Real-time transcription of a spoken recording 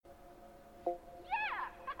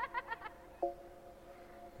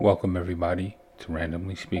Welcome everybody to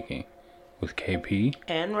Randomly Speaking with KP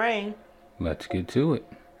and Rain. Let's get to it.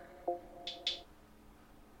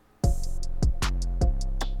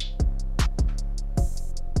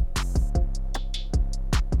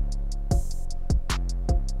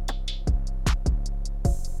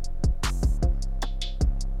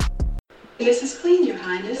 This is clean, Your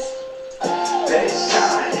Highness. Let it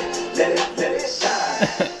shine, let it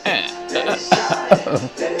shine, let it shine,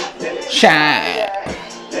 let it Shine.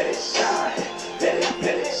 let it shine,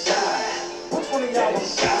 let it shine. Which one of y'all want to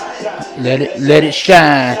shine? Let it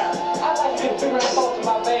shine.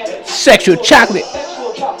 Sexual chocolate.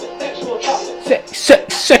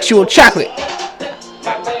 Sexual chocolate.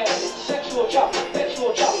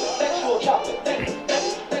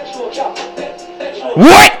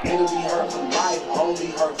 What? Nigga be hurt for life, only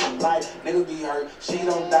hurt for life. Nigga be hurt, she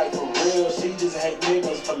don't die for real. She just hate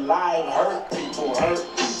niggas for life. Hurt people,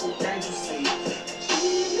 can't you see?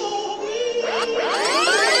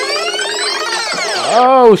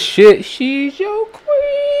 Oh shit, she's your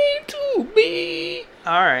queen to be.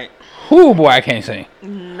 All right. Oh boy, I can't sing.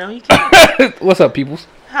 No, you can't. What's up, peoples?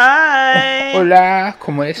 Hi. Hola,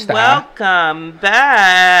 ¿cómo está? Welcome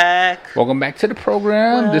back. Welcome back to the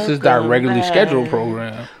program. This is our Welcome regularly back. scheduled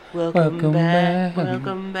program. Welcome back.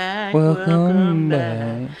 Welcome back.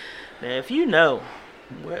 Now, if you know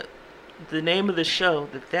what the name of the show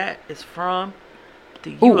that is from,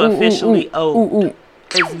 then you officially old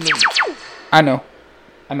as me. I know.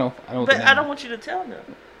 But I don't want you to tell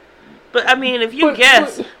them. But I mean, if you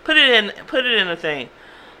guess, put it in a thing.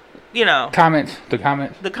 You know, The comments.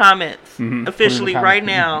 the comments Mhm. officially Put it in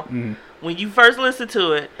the right comments. now. Mhm. When you first listen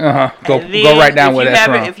to it, Go and then right down if where you that's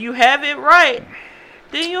have from. it, if you have it right,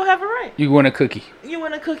 then you'll have it right. You win a cookie. You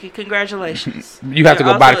win a cookie. Congratulations. You have to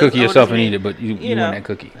go You're buy the also cookie as old yourself as and me. eat it, but you win know, that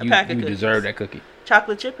cookie. a pack of You cookies. deserve that cookie.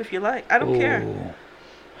 Chocolate chip if you like. I don't care. Ooh.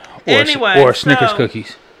 Anyway, or Snickers so-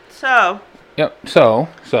 cookies. So, Yep. So.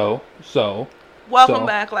 welcome So-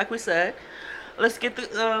 back, like we said. Let's get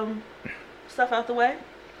the stuff out the way.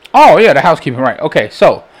 Oh yeah, the housekeeping, right? Okay,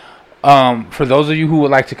 so for those of you who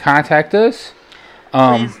would like to contact us,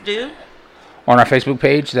 Please do. on our Facebook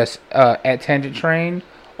page, that's at Tangent Train,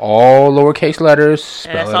 all lowercase letters,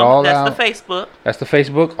 And spell it all out. that's the Facebook That's the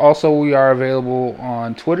Facebook. Also, we are available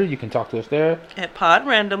on Twitter. You can talk to us there. at Pod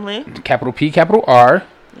Randomly. Capital P, capital R.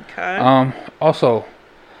 Okay. Also,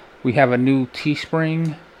 we have a new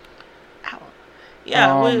Teespring.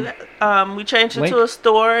 Yeah, we changed it link? to a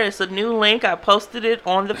store. It's a new link. I posted it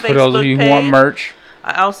on the Facebook For those of you page. who want merch,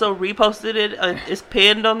 I also reposted it. It's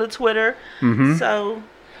pinned on the Twitter. Mhm. So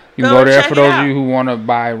you can go there. check For it those out. of you who want to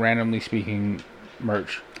buy Randomly Speaking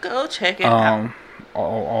merch, go check it out.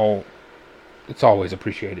 all it's always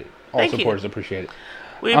appreciated. All Thank you. support is appreciated.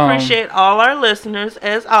 We appreciate all our listeners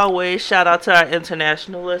as always. Shout out to our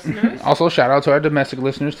international listeners Also, shout out to our domestic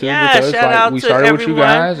listeners too. Yeah, because shout out we to started with you everyone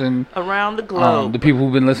guys and around the globe. the people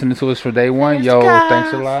who've been listening to us for day one. Yes, Yo, guys.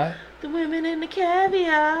 thanks a lot. The women in the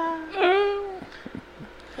caviar.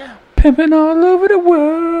 Pimping all over the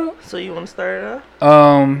world. So you want to start it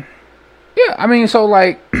off? Yeah, I mean, so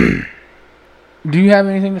like, do you have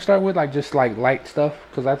anything to start with, like just like light stuff?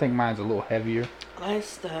 Because I think mine's a little heavier. Light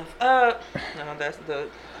stuff. No, that's the.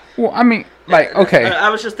 Well, I mean, like, okay. I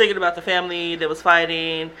was just thinking about the family that was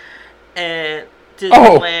fighting at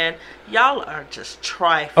Disneyland. Y'all are just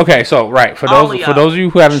trifling. Okay, so right for All those of of you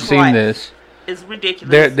who haven't seen trifle. this, It's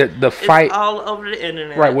ridiculous. the fight. It's all over the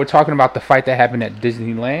internet. Right, we're talking about the fight that happened at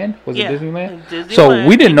Disneyland. Was Yeah, it Disneyland? Disneyland So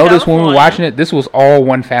we didn't in know this when we were California. watching it. This was all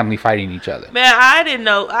one family fighting each other. Man, I didn't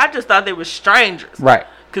know. I just thought they were strangers. Right.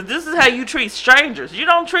 Because this is how you treat strangers. You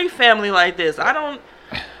don't treat family like this. I don't.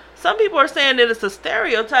 Some people are saying that it's a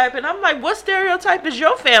stereotype, and I'm like, what stereotype is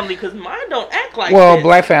your family? Because mine don't act like Well, this.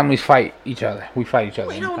 black families fight each other. We fight each other.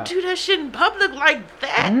 We in the don't house. do that shit in public like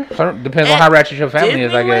that. So, depends on how ratchet your family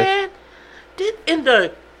is, I guess. Disneyland, in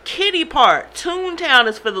the kiddie part, Toontown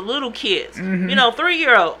is for the little kids. Mm-hmm.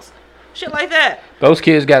 3-year-olds. Shit like that. Those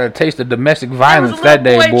kids got a taste of domestic There violence was a that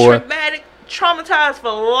day, little boy. Traumatized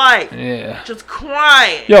for life. Yeah. Just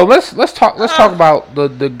crying. Yo, let's talk about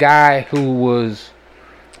the guy who was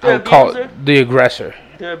I would call abuser? it the aggressor.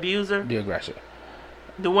 The abuser. The aggressor.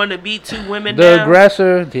 The one that beat 2 women The down.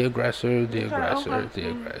 aggressor, the aggressor, the aggressor, okay. the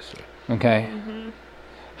aggressor. Okay.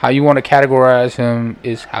 How you want to categorize him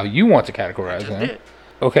is how you want to categorize him. did.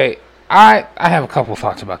 Okay. I have a couple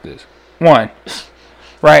thoughts about this. One,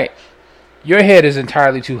 right? Your head is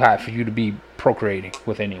entirely too hot for you to be procreating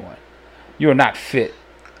with anyone. You are not fit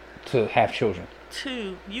to have children.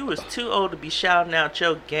 2, you was too old to be shouting out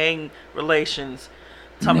your gang relations.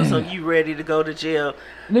 Talking about you ready to go to jail.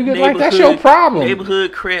 Nigga, like, that's your problem.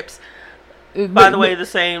 Neighborhood Crips. By the way, the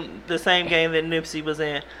same game that Nipsey was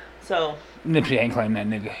in. So Nipsey ain't claim that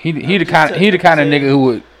nigga. He the kind of nigga who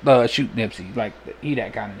would shoot Nipsey. Like he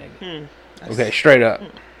that kind of nigga. Okay, straight up.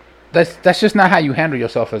 That's just not how you handle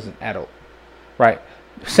yourself as an adult, right?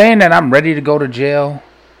 Saying that I'm ready to go to jail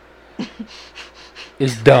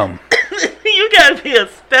is dumb. You gotta be a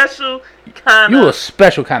special kind You a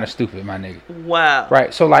special kind of stupid, my nigga. Wow.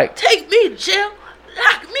 Right. So like, take me to jail,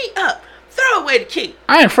 lock me up, throw away the key.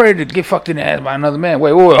 I ain't afraid to get fucked in the ass by another man.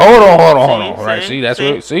 Wait, hold on. Right, see, that's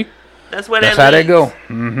how they go.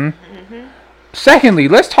 Secondly,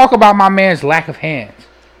 let's talk about my man's lack of hands.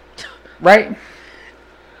 Right?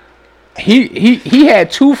 He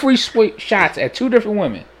had 2 free shots at 2 different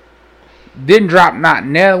women. Didn't drop not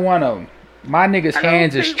neither one of them. My nigga's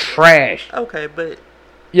hands is trash. Okay, but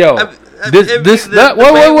yo, wait.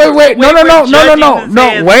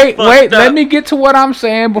 No, wait. Let me get to what I'm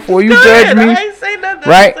saying before you judge me. I ain't saying nothing.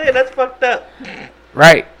 Right? That's fucked up.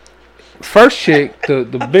 Right. First chick,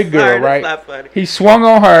 the big girl, right? That's not funny. He swung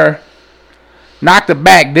on her, knocked her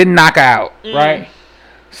back, didn't knock her out, right?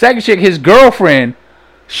 Second chick, his girlfriend,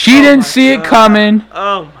 she didn't see it coming.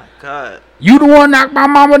 Oh my god. You the one knocked my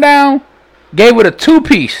mama down? Gave it a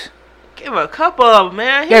 2-piece. Gave her a couple of them,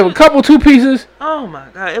 man. Gave a couple 2-pieces. Oh my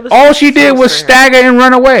god. It was all she did was stagger and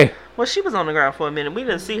run away. Well, she was on the ground for a minute. We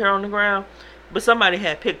didn't see her on the ground, but somebody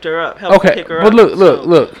had picked her up. Helped pick her but up.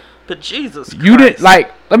 Look. But Jesus Christ. You didn't,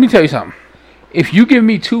 like, let me tell you something. If you give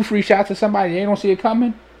me 2 free shots at somebody, they don't see it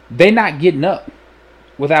coming, they not getting up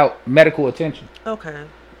without medical attention. Okay.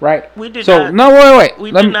 Right? We did not. No, wait.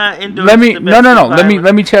 We did not endorse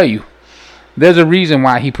Let me tell you. There's a reason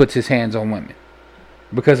why he puts his hands on women.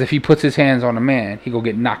 Because if he puts his hands on a man, he gonna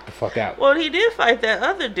get knocked the fuck out. Well, he did fight that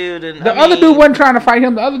other dude, and other dude wasn't trying to fight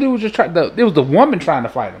him. The other dude was just trying. It was the woman trying to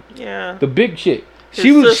fight him. Yeah. The big chick.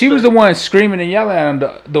 She was the one screaming and yelling at him.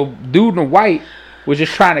 The dude in the white was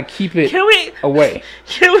just trying to keep it away.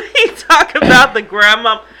 Can we talk about the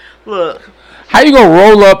grandma? Look. How you gonna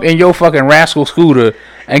roll up in your fucking rascal scooter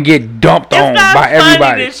and get dumped on by everybody? It's not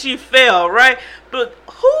funny that she fell, right? But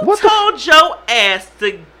who told your ass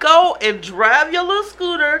to go and drive your little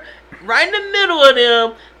scooter right in the middle of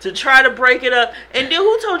them to try to break it up? And then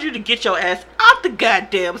who told you to get your ass out the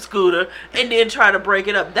goddamn scooter and then try to break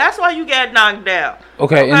it up? That's why you got knocked down.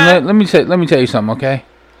 Okay, and let me tell you something, okay?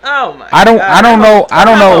 Oh my I don't know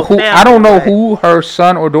God. who her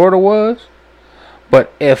son or daughter was.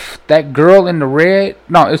 But if that girl in the red,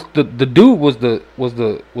 no, it's the dude was the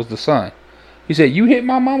son. He said, "You hit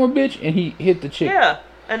my mama, bitch," and he hit the chick. Yeah,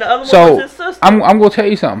 and the other one was his sister. I'm gonna tell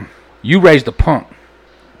you something. You raised the punk.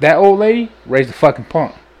 That old lady raised the fucking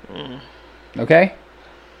punk. Okay,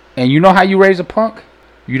 and you know how you raise a punk?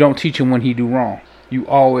 You don't teach him when he do wrong. You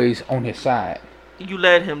always on his side. You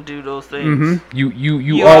let him do those things.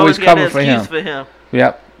 You always cover for him.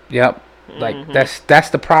 Yep. Like that's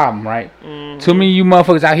the problem, right? Too many of you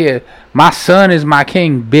motherfuckers out here. My son is my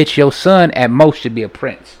king, bitch. Your son at most should be a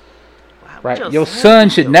prince, right? Your son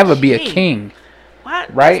should never be a king,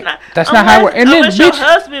 right? That's not how it works. And then, bitch, your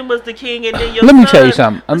husband was the king, and then your let son, me tell you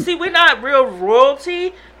something. See, we're not real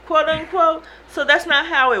royalty, quote unquote. So that's not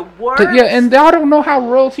how it works. Yeah, and y'all don't know how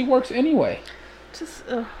royalty works anyway.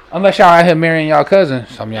 Unless y'all out here marrying y'all cousins.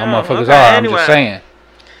 Some of y'all motherfuckers are. I'm just saying.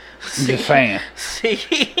 I'm just saying. See.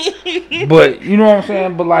 But you know what I'm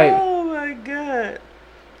saying? But like, oh my god.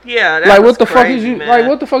 Yeah, that like was what the crazy, fuck is you man. like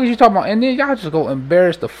what the fuck is you talking about? And then y'all just go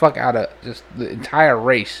embarrass the fuck out of just the entire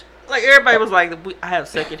race. Like everybody was like, I have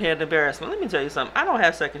secondhand embarrassment. Let me tell you something. I don't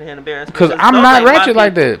have secondhand embarrassment. Because I'm not ratchet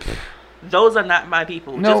like that. Those are not my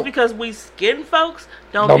people. No. Just because we skin folks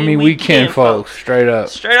don't mean we kin folks. Straight up.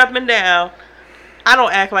 Straight up and down. I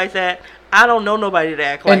don't act like that. I don't know nobody to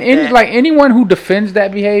act like that. And like anyone who defends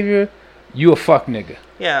that behavior, you a fuck nigga.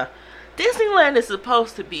 Yeah. Disneyland is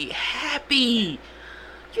supposed to be happy.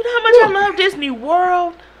 You know how much I love Disney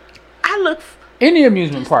World? Any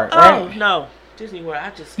amusement park, right? Oh, no. Disney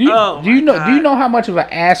World, do you know how much of an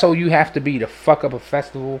asshole you have to be to fuck up a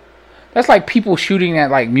festival? That's like people shooting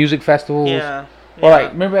at like music festivals. Yeah. Or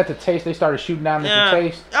like, remember at the Taste they started shooting down at the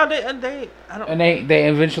Taste? Oh, they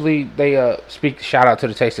eventually shout out to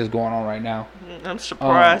the Taste that's going on right now. I'm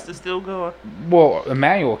surprised it's still going. Well,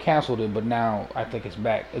 Emmanuel canceled it, but now I think it's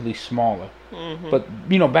back, at least smaller. But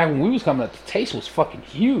you know, back when we was coming up, the Taste was fucking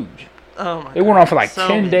huge. Oh my god. It went on for like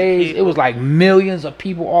 10 days. People. It was like millions of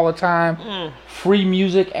people all the time. Free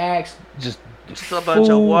music acts, just a bunch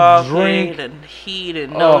of walking and heat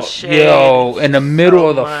and no shade. Yo, in the middle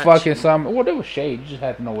of the fucking summer. Well, there was shade. You just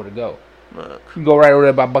had to know where to go. Look, you can go right over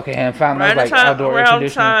there by Buckingham Fountain. Around the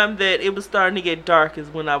time that it was starting to get dark is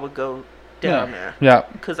when I would go down there. Yeah.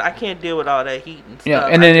 Because I can't deal with all that heat and stuff. Yeah,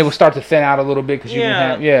 and then it would start to thin out a little bit because you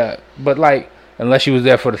can have, but like, unless you was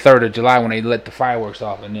there for the 3rd of July when they let the fireworks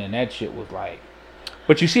off, and then that shit was like,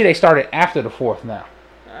 but you see they started after the 4th now.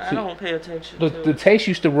 I don't pay attention The taste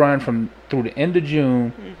used to run through the end of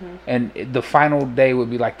June, and the final day would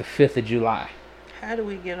be like the 5th of July. How do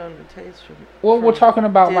we get on the taste from? Well, we're talking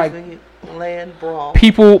about Disneyland brawl.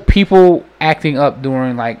 People acting up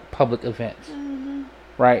during like public events,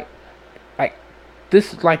 right? Like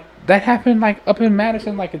this, like that happened like up in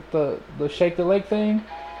Madison, like at the Shake the Lake thing.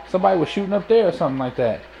 Somebody was shooting up there or something like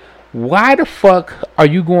that. Why the fuck are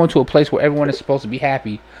you going to a place where everyone is supposed to be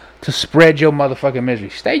happy to spread your motherfucking misery?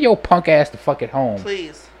 Stay your punk ass the fuck at home,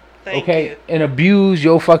 please. Thank you. And abuse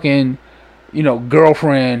your fucking,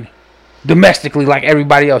 girlfriend domestically like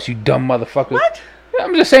everybody else, you dumb motherfucker. What?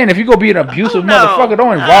 I'm just saying, if you go be an abusive motherfucker,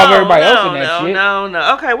 don't involve everybody else in that shit.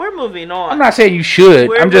 No. Okay, we're moving on. I'm not saying you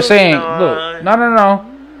should. I'm just saying, look, no.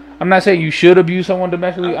 I'm not saying you should abuse someone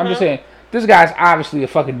domestically. I'm just saying, this guy's obviously a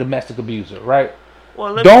fucking domestic abuser, right?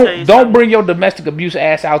 Well, let me tell you don't bring your domestic abuse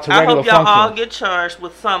ass out to regular function. I hope y'all all get charged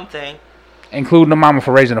with something. Including the mama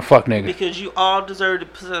for raising a fuck nigga. Because you all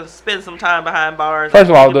deserve to spend some time behind bars. First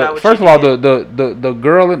of all, the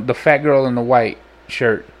girl, the fat girl in the white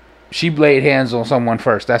shirt, she laid hands on someone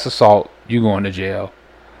first. That's assault. You going to jail.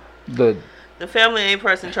 The family ain't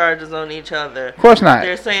pressing charges on each other. Of course not.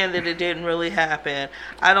 They're saying that it didn't really happen.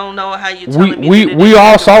 I don't know how you telling me we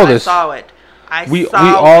all saw this. I saw it. We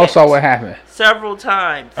all saw what happened several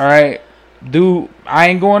times. All right, dude, I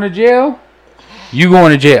ain't going to jail. You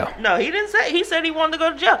going to jail? No, he didn't say. He said he wanted to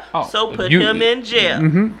go to jail. Oh, so put him in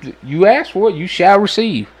jail. You asked for it, you shall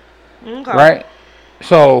receive. Okay. Right.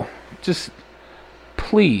 So just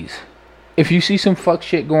please, if you see some fuck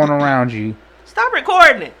shit going around you, stop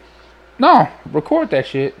recording it. No, record that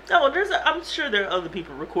shit. No, I'm sure there are other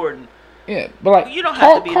people recording. Yeah, but like you don't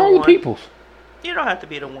have to be call the peoples. You don't have to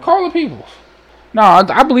be the one. Call the peoples. No,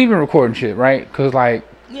 I believe in recording shit, right? Because like.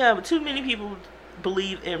 Yeah, but too many people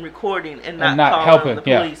believe in recording and not calling the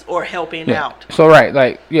police or helping out. So right,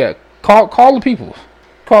 like call the peoples.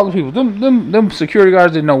 Call the people. Them security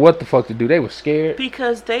guards didn't know what the fuck to do. They were scared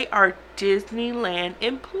because they are Disneyland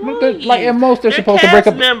employees. Like at most they're supposed to break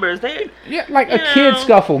up members. A kid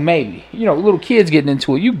scuffle maybe. Little kids getting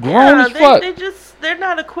into it. You grown as fuck. They're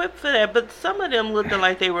not equipped for that. But some of them looking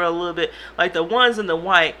like they were a little bit like the ones in the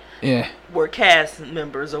white. Yeah. Were cast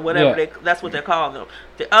members or whatever that's what they're calling them.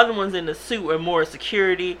 The other ones in the suit were more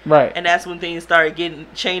security. Right. And that's when things started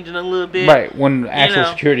changing a little bit. Right. When actual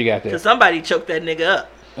security got there. Because somebody choked that nigga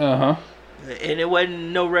up. Uh-huh. And it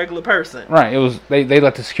wasn't no regular person. Right. It was they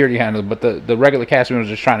let the security handle it, but the regular cast members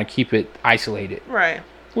were just trying to keep it isolated. Right.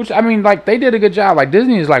 Which I mean, like they did a good job. Like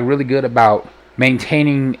Disney is like really good about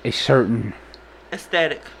maintaining a certain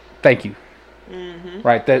aesthetic. Thank you.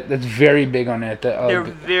 Right, that's very big on that. They're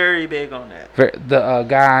very big on that. The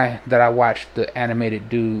guy that I watched, the animated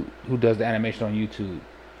dude who does the animation on YouTube,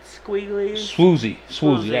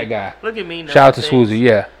 Swoozy, that guy. Look at me now. Shout out to Swoozy,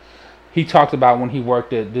 yeah. He talked about when he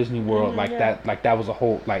worked at Disney World, that was a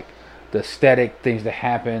whole like the aesthetic things that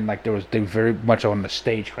happened. Like they were very much on the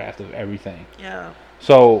stagecraft of everything. Yeah.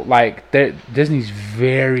 So like Disney's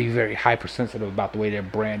very very hypersensitive about the way their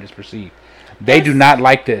brand is perceived. They do not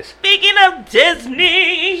like this. Speaking of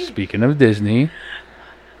Disney.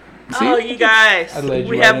 Oh, you guys.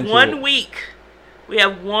 We have 1 week. We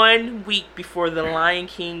have 1 week before The Lion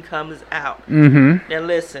King comes out. Mm-hmm. Now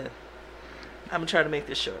listen. I'm going to try to make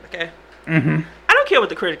this short, okay? Mm-hmm. I don't care what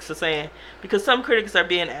the critics are saying. Because some critics are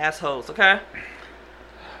being assholes, okay?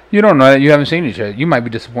 You don't know that. You haven't seen it yet. You might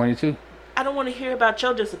be disappointed too. I don't want to hear about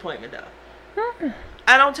your disappointment though.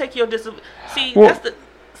 I don't take your disappointment. See,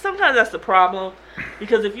 sometimes that's the problem,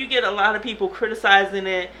 because if you get a lot of people criticizing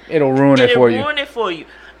it, it'll ruin it for you.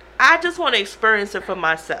 I just want to experience it for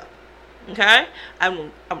myself. Okay,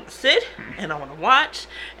 I'm gonna sit and I want to watch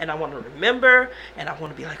and I want to remember and I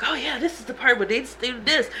want to be like, oh yeah, this is the part where they do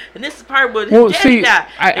this and this is the part where his daddy died.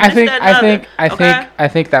 I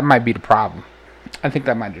think that might be the problem.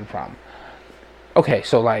 Okay,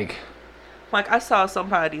 so like I saw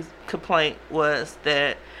somebody's complaint was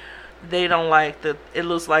that they don't like it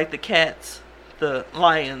looks like the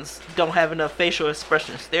lions don't have enough facial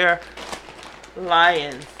expressions. They're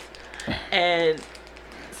lions. And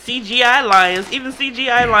CGI lions, even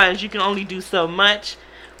CGI lions, you can only do so much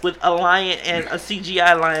with a lion and a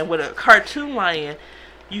CGI lion. With a cartoon lion,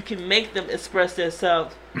 you can make them express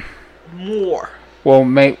themselves more. Well,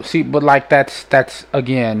 but like that's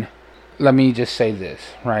again, let me just say this,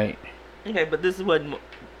 right? Okay, but this wasn't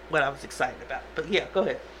what I was excited about. But yeah, go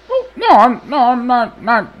ahead. No, I'm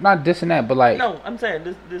not dissing that, but like. No, I'm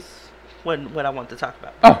saying this. wasn't what I wanted to talk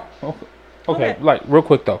about. Oh, okay. Okay, Okay. like real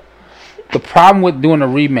quick though, the problem with doing a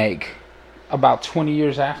remake about 20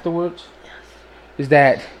 years afterwards is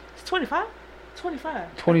that It's 25?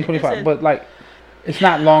 25. 2025, but like it's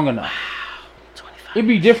not long enough. 25. It'd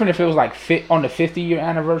be different if it was like on the 50-year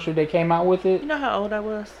anniversary they came out with it. You know how old I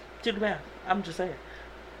was? Do the math. I'm just saying.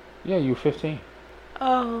 Yeah, you were 15.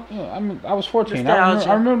 Oh, Yeah, I was 14. Nostalgia.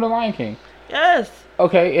 I remember The Lion King. yes.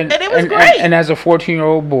 Okay, and And it was great. And as a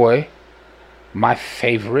 14-year-old boy, my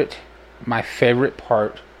favorite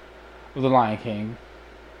part of The Lion King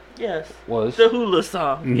Yes. was The hula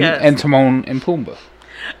song. Mhm, Yes. and Timon and Pumbaa.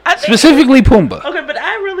 I think, Specifically Pumbaa. okay, but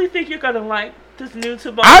I really think you're going to like this new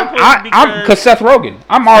Timon and Pumbaa I'm because Seth Rogen.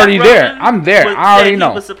 I'm already Seth there. Rogen I'm there. I already know.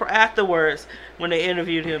 He was afterwards, when they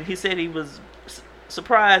interviewed him, he said he was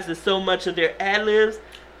surprised that so much of their ad-libs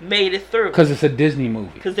made it through. Because it's a Disney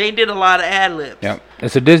movie. Because they did a lot of ad-libs. Yep,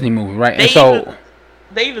 it's a Disney movie, right? They And so even,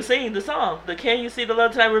 they even sing the song, the "Can You See the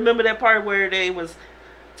Love Tonight." Remember that part where they was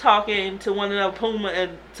talking to one another, Pumbaa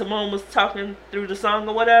and Timon was talking through the song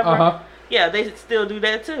or whatever? Uh-huh. Yeah, they still do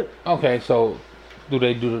that too. okay, so do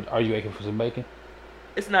they do? Are you aching for some bacon?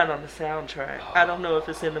 It's not on the soundtrack. I don't know if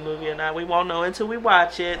it's in the movie or not. We won't know until we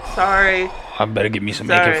watch it. Sorry. I better get me some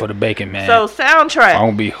Sorry. bacon for the bacon, man. So soundtrack.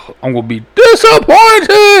 I'm gonna be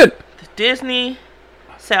disappointed. The Disney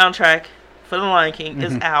soundtrack for The Lion King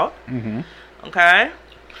is out. Mm-hmm. Okay.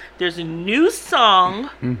 There's a new song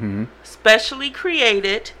Mm-hmm. specially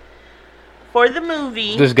created for the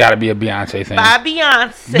movie This got to be a Beyonce thing. by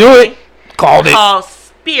Beyonce. Do it. Called it. Called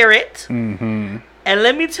Spirit. Mm-hmm. And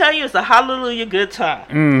let me tell you, it's a hallelujah good time.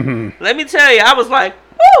 Mm-hmm. Let me tell you, I was like,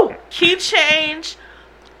 woo! Key change.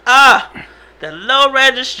 The low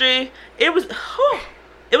registry. It was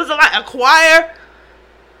a lot. A choir.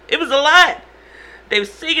 It was a lot. They were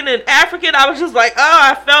singing in African. I was just like, oh,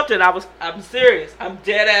 I felt it. I'm serious. I'm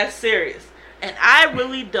dead ass serious. And I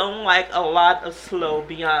really don't like a lot of slow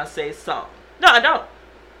Beyonce songs. No, I don't.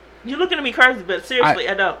 You're looking at me crazy, but seriously,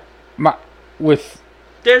 I don't.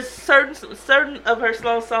 There's certain of her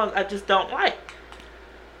slow songs I just don't like.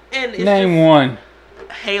 And it's Name just one.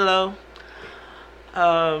 Halo,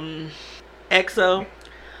 EXO.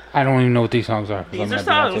 I don't even know what these songs are. 'cause These I'm are not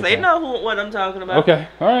songs. Beyonce They fan. know what I'm talking about. Okay.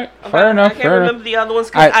 All right. Okay? Fair enough. I can't Fair remember enough. the other ones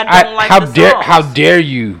because I don't like how the dare songs. how dare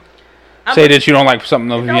you I'm say a- that you don't like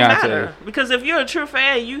something of It don't Beyonce? matter. Because if you're a true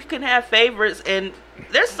fan, you can have favorites, and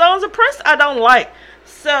there's songs of Prince I don't like.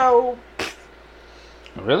 So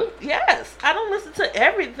Really? yes, I don't listen to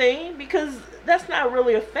everything because that's not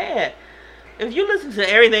really a fan. If you listen to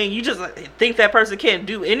everything, you just think that person can't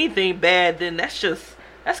do anything bad, then that's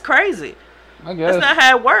crazy. I guess. That's not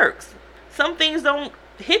how it works. Some things don't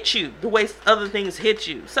hit you the way other things hit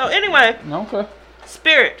you. So anyway, Okay.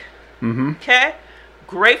 Spirit. Mm-hmm. Okay?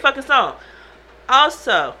 Great fucking song.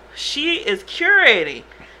 Also, she is curating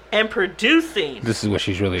and producing This is what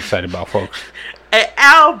she's really excited about, folks. an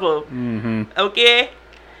album, Mm-hmm. okay,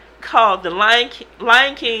 called The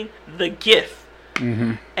Lion King, The Gift.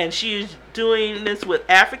 Mm-hmm. And she is doing this with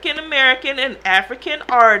African American and African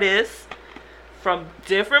artists from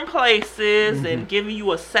different places and giving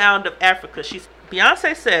you a sound of Africa.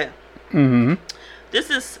 Beyonce said, Mm-hmm. "This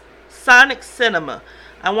is sonic cinema.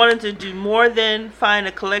 I wanted to do more than find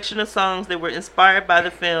a collection of songs that were inspired by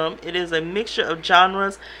the film. It is a mixture of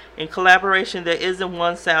genres and collaboration that isn't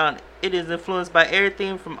one sound. It is influenced by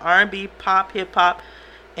everything from R&B, pop, hip-hop,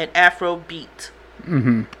 and Afrobeat."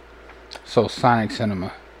 Mm-hmm. So Sonic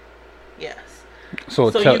Cinema. Yes. So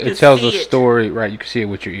So you it can tells a see it. story, right? You can see it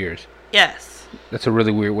with your ears. Yes. That's a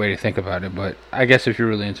really weird way to think about it, but I guess if you're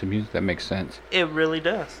really into music, that makes sense. It really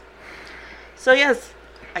does. So yes,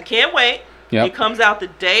 I can't wait. Yep. It comes out the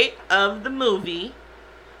date of the movie,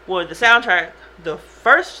 or the soundtrack. The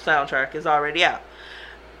first soundtrack is already out.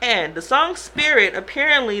 And the song Spirit,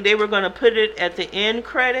 apparently they were going to put it at the end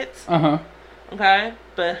credits. Uh-huh. Okay?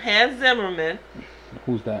 But Hans Zimmerman,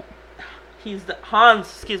 Who's that? he's the Hans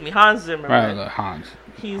Zimmerman. Right, Hans.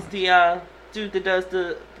 He's the dude that does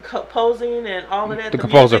the composing and all of that. The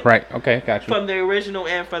composer, music right. Okay, got you. From the original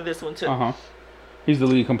and from this one too. Uh-huh. He's the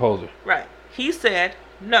lead composer. Right. He said,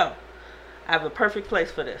 "No, I have a perfect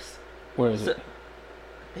place for this." Where is So, it?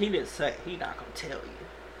 he didn't say. He not gonna tell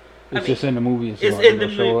you. It's just in the movie. It's gonna in the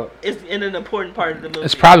show movie. up. It's in an important part of the movie.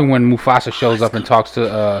 It's probably when Mufasa shows up and talks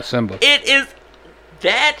to Simba. It is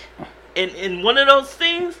that, in one of those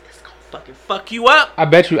things, it's gonna fucking fuck you up. I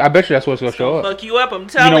bet you that's what's gonna show up. Fuck you up. I'm You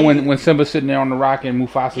telling know you. when Simba's sitting there on the rock and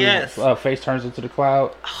Mufasa's Yes. face turns into the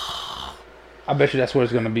cloud. I bet you that's what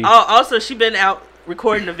it's gonna be. Oh, also, she been out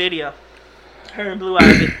recording a video. Her and Blue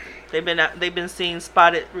Ivy. They've been seen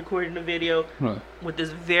spotted recording a video Huh. with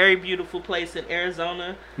this very beautiful place in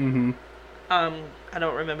Arizona. Mm-hmm. I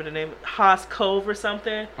don't remember the name, Haas Cove or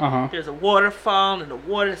something. Uh-huh. There's a waterfall and the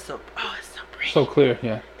water is it's so pretty. So clear,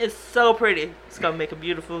 yeah. It's so pretty. It's gonna make a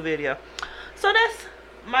beautiful video. So that's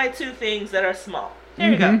my 2 things that are small.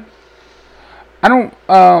 There you go. I don't.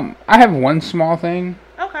 I have one small thing.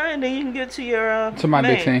 Okay, and then you can get to your To my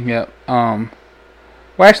main. big thing. Yep. Well,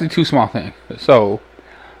 actually, 2 small things. So,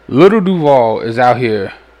 Little Duval is out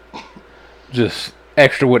here, just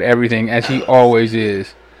extra with everything as he always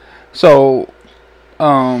is. So,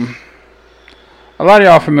 a lot of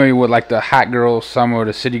y'all familiar with like the Hot Girl Summer or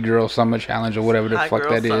the City Girl Summer Challenge or whatever the Hot fuck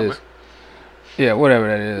Girl that Summer. is. Yeah, whatever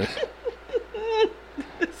that is.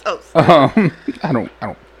 It's so sad. I don't.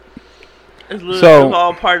 Is Little So-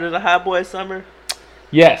 Duval part of the Hot Boy Summer?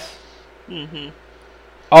 Yes.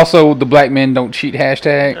 Also, the black men don't cheat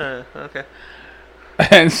hashtag. Okay.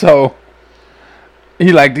 And so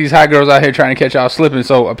he like these hot girls out here trying to catch y'all slipping.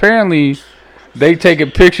 So apparently they taking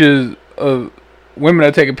pictures of women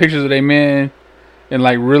are taking pictures of their men in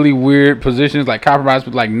like really weird positions, like compromised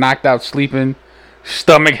with like knocked out sleeping,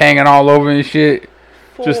 stomach hanging all over and shit.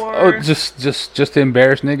 Just to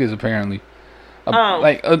embarrass niggas apparently.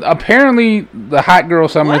 Apparently the hot girl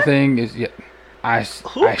summer What? thing is Who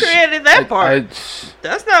created that part?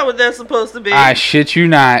 That's not what that's supposed to be. I shit you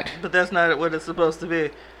not. But that's not what it's supposed to be.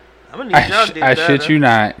 I'm gonna need y'all to do I better. shit you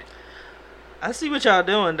not. I see what y'all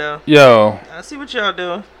doing though. Yo, I see what y'all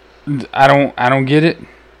doing. I don't get it.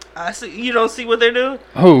 I see. You don't see what they're doing?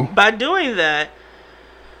 Who? By doing that,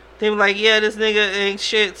 they were like, yeah, this nigga ain't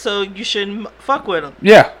shit, so you shouldn't fuck with him.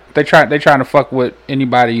 Yeah, they trying to fuck with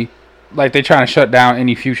anybody. Like they trying to shut down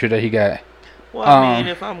any future that he got. Well, I mean,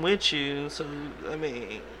 if I'm with you, so I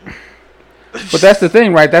mean. But that's the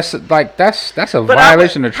thing, right? That's a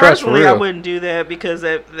violation of trust for personally, I real. wouldn't do that because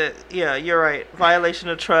that yeah, you're right. Violation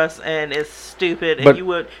of trust, and it's stupid. But-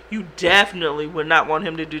 And you definitely would not want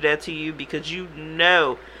him to do that to you because you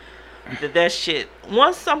know that shit.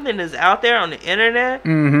 Once something is out there on the internet,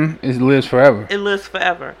 It lives forever. it lives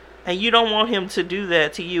forever, and you don't want him to do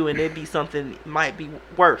that to you, and it be something might be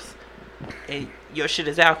worse. And your shit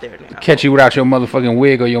is out there now. Catch you without your motherfucking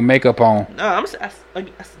wig or your makeup on. No,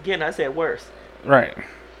 again, I said worse. Right.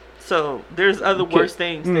 So there's other worse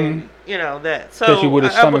things than that. So Catch you with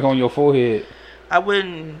a stomach on your forehead. I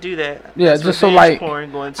wouldn't do that. Yeah, That's just so revenge like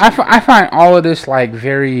porn going to I find all of this like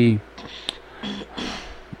very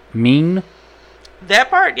mean. that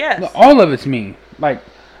part, yes. All of it's mean. Like,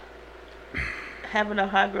 Having a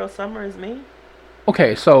hot girl summer is me.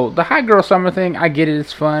 okay, so the hot girl summer thing, I get it.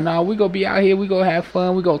 It's fun. We go be out here. We go have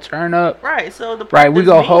fun. We go turn up. Right. So the part Right, we that's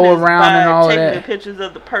go mean hoe is around by and all of taking that. the pictures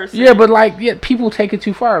of the person. Yeah, but like, people take it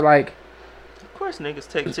too far. Like, of course niggas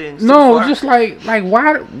take things. no, too far. just like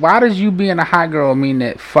why does you being a hot girl mean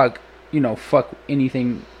that fuck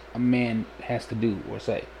anything a man has to do or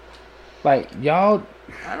say? Like, y'all,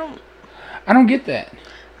 I don't get that.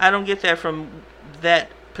 don't get that from that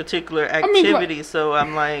particular mean, like- activity. So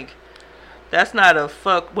I'm like, that's not a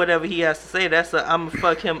fuck whatever he has to say. That's a I'm gonna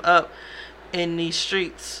fuck him up in these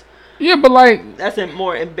streets. Yeah, but like, That's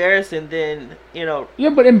more embarrassing than yeah,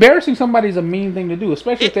 but embarrassing somebody is a mean thing to do,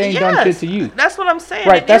 especially if they ain't done shit yes, to you. That's what I'm saying.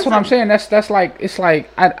 Right, It that's is what I'm saying. That's like, it's like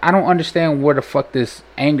I don't understand where the fuck this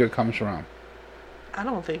anger comes from. I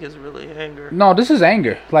don't think it's really anger. No, this is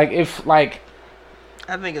anger. Like, if like,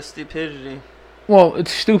 I think it's stupidity. well,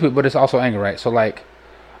 it's stupid, but it's also anger, right? So like,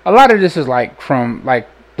 a lot of this is like from like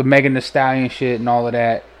the Megan Thee Stallion shit and all of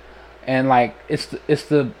that, and like it's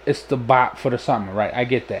the bop for the summer, right? I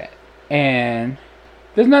get that, and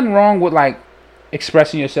there's nothing wrong with like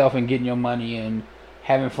expressing yourself and getting your money and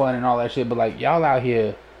having fun and all that shit, but like y'all out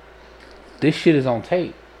here, this shit is on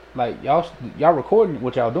tape. Like y'all recording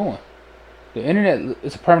what y'all doing. The internet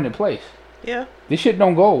is a permanent place. Yeah. This shit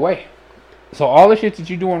don't go away. So all the shit that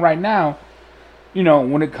you're doing right now,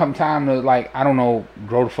 when it come time to like, I don't know,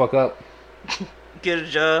 grow the fuck up, Get a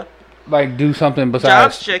job. like do something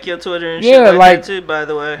besides Jobs check your Twitter and Yeah, shit like, that too, by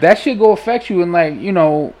the way. that shit go affect you, and like,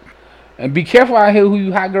 and be careful out here who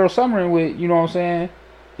you hot girl summering with, you know what I'm saying?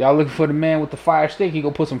 Y'all looking for the man with the fire stick, he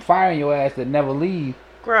gonna put some fire in your ass that never leave.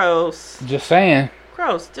 Gross. Just saying.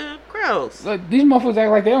 Gross, dude. Gross. Like, these motherfuckers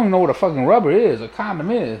act like they don't know what a fucking rubber is, a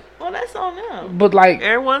condom is. Well, that's on them. But like,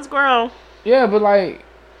 Everyone's grown. yeah, but like,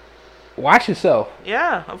 watch yourself.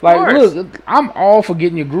 Yeah, of Like, course. look, I'm all for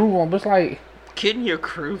getting your groove on, but it's Getting your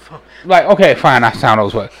groove on. like, okay, fine, I sound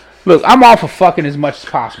those way. Look, I'm all for fucking as much as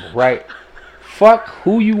possible, right? Fuck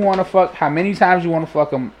who you want to fuck, how many times you want to fuck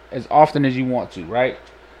them, as often as you want to, right?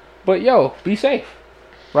 But yo, be safe,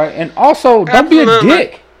 right? And also, don't be a Absolutely.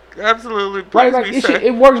 dick. Absolutely. Please Right? Like be safe.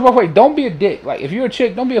 it works both ways. Don't be a dick. Like if you're a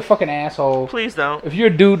chick, don't be a fucking asshole. Please don't. If you're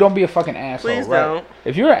a dude, don't be a fucking asshole. Please right? don't.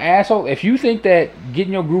 If you're an asshole, if you think that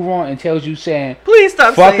getting your groove on entails you saying Please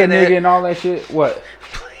stop fuck a saying nigga that. and all that shit, what?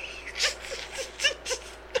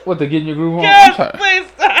 What, the getting your groove on? I'm Yes, sorry. please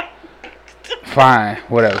stop. Fine,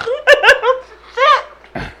 whatever.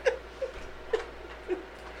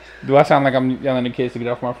 Do I sound like I'm yelling at kids to get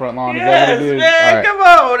off my front lawn? Is that what it Yes, is? man. All right. Come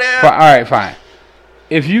on now. All right, fine.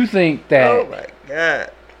 If you think that, Oh my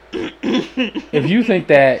god. if you think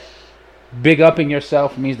that big upping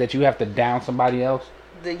yourself means that you have to down somebody else,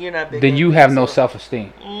 Then you're not big. then you have no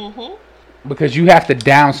self-esteem. Because you have to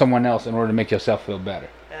down someone else in order to make yourself feel better.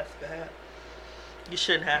 That's bad. You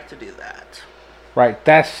shouldn't have to do that. Right?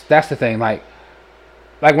 That's the thing. Like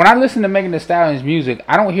when I listen to Megan Thee Stallion's music,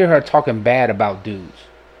 I don't hear her talking bad about dudes.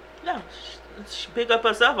 No, she pick up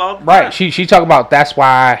herself all the Right? time. She talk about that's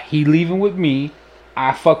why he leaving with me.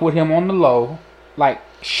 I fuck with him on the low. Like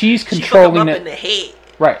she's She fuck him controlling up it. in the head.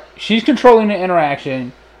 Right. She's controlling the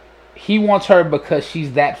interaction. He wants her because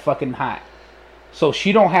she's that fucking hot. So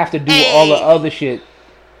she don't have to do all the other shit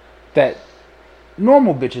that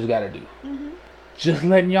normal bitches gotta do. Just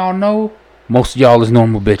letting y'all know, most of y'all is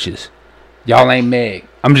normal bitches. Y'all ain't Meg.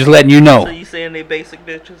 I'm just letting you know. So you saying they basic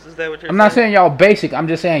bitches? Is that what you're saying? I'm not saying y'all basic. I'm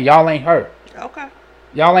just saying y'all ain't her. Okay.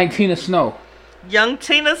 Y'all ain't Tina Snow. Young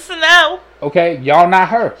Tina Snow. Okay? Y'all not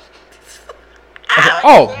her. Okay.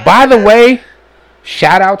 Oh, by the way,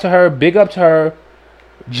 shout out to her. Big up to her.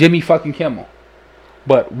 Jimmy fucking Kimmel.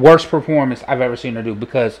 But worst performance I've ever seen her do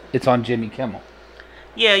because it's on Jimmy Kimmel.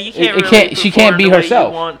 Yeah, you can't. It Really can't- she can't perform be the way herself.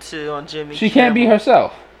 You want to on Jimmy? She can't be Kimmel.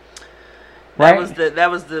 herself. Right?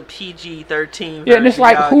 That was the PG-13. Yeah, and it's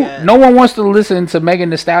like version y'all got. no one wants to listen to Megan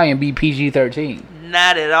Thee Stallion be PG-13.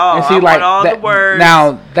 Not at all. And see, I like want all that, the words.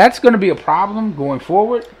 now that's going to be a problem going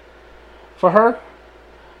forward for her.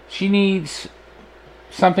 She needs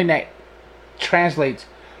something that translates.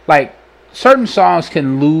 Like certain songs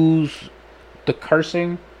can lose the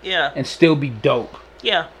cursing Yeah. and still be dope.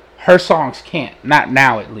 Yeah. Her songs can't. Not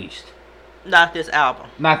now, at least. Not this album.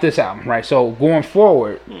 Not this album, right? So going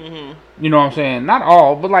forward, Mm-hmm. you know what I'm saying? Not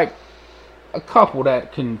all, but like a couple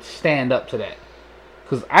that can stand up to that.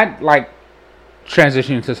 Because I like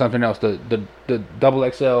transitioning to something else. The double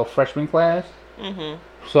XL freshman class. Mm-hmm.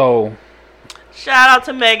 So Shout out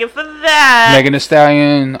to Megan for that. Megan Thee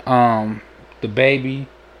Stallion, the baby,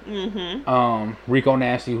 Mm-hmm. Rico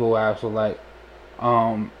Nasty, who I also like,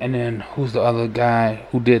 and then who's the other guy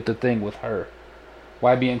who did the thing with her?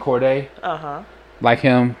 YB and Corday, Uh-huh. like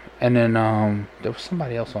him, and then there was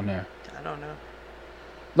somebody else on there. I don't know.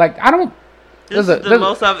 Like I don't. This there's is the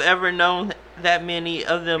most I've ever known that many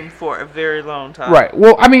of them for a very long time. Right.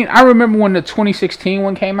 Well, I mean, I remember when the 2016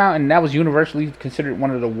 one came out, and that was universally considered one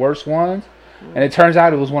of the worst ones, and it turns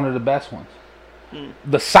out it was one of the best ones.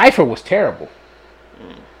 The Cypher was terrible.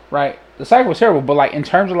 Right. The Cypher was terrible, but like in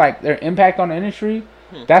terms of like their impact on the industry,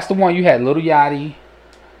 that's the one you had. Lil Yachty,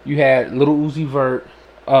 you had Lil Uzi Vert,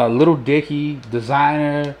 Lil Dicky,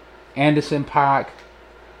 Designer, Anderson .Paak,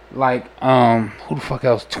 like who the fuck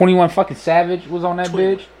else? 21 fucking Savage was on that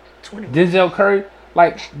bitch. 21. Denzel Curry.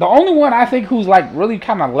 Like the only one I think who's like really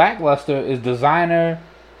kind of lackluster is Designer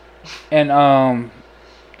and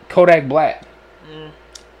Kodak Black.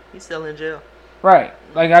 He's still in jail. Right.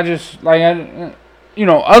 Like you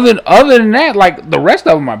know, other than that, like the rest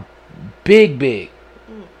of them are big.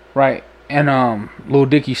 Right. And Lil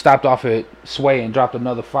Dicky stopped off at Sway and dropped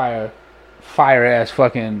another fire ass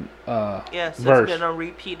fucking Yes, verse. it's been on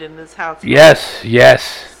repeat in this house. Yes.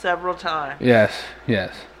 Several times. Yes.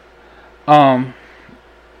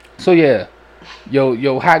 So yeah,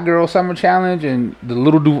 yo, Hot Girl Summer Challenge and the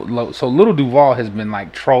Little Duval has been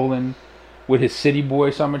like trolling with his City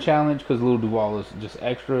Boy Summer Challenge because Little Duval is just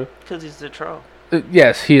extra. Because he's a troll.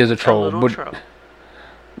 Yes, he is a troll, little but troll.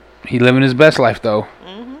 he living his best life though.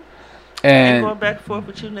 Mm-hmm. And going back and forth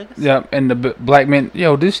with you niggas. Yep, and the black men,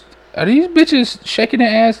 are these bitches shaking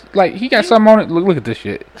their ass? Like he got something on it. Look at this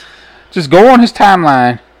shit. Just go on his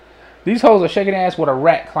timeline. These hoes are shaking their ass with a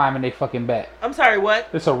rat climbing their fucking back. I'm sorry, what?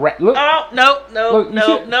 It's a rat. Look. Oh, Look, you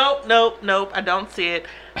should- nope. I don't see it.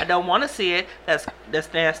 I don't want to see it. That's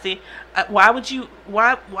nasty. Why would you?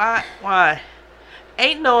 Why?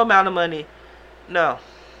 Ain't no amount of money. No.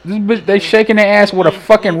 This bitch, they shaking their ass with a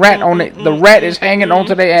fucking rat on it. The rat is hanging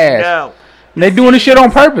onto their ass. No. And they doing this shit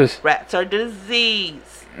on purpose. Rats are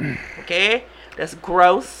disease. Okay? That's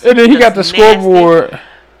gross. And then he got the That's nasty. scoreboard.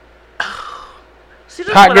 See, this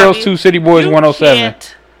is Hot what I Girls mean. 2, City Boys You 107.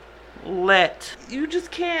 You just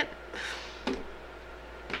can't.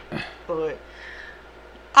 But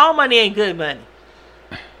all money ain't good money.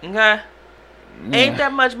 Okay? Ain't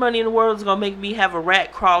that much money in the world is gonna make me have a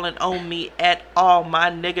rat crawling on me at all, my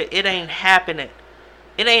nigga. It ain't happening.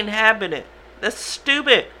 It ain't happening. That's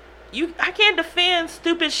stupid. I can't defend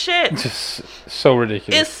stupid shit. Just so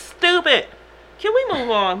ridiculous. It's stupid. Can we move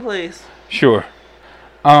on, please? Sure.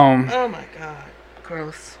 Oh my god.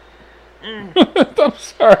 Gross. I'm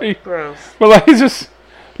sorry. Gross. But like, it's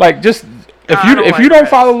just if you don't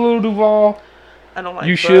follow Lil Duval, I don't like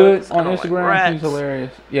you bugs. should on I don't Instagram. like He's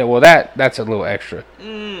hilarious. Yeah, well that's a little extra.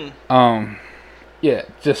 Yeah,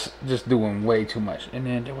 just doing way too much. And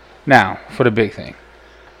then now for the big thing,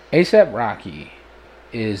 ASAP Rocky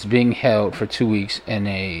is being held for 2 weeks in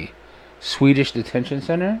a Swedish detention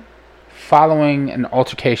center following an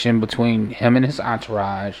altercation between him and his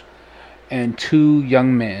entourage and 2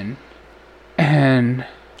 young men. And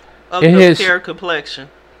of the fair complexion.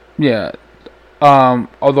 Yeah.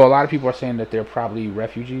 Although a lot of people are saying that they're probably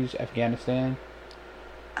refugees, Afghanistan.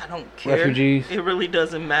 I don't care. Refugees. It really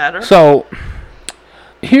doesn't matter. So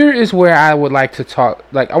here is where I would like to talk.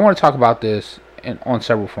 I want to talk about this on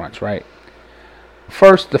several fronts, right?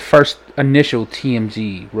 First, the first initial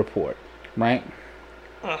TMZ report, right?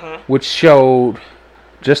 Which showed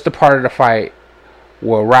just the part of the fight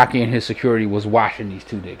where Rocky and his security was washing these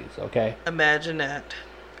 2 niggas, okay? Imagine that.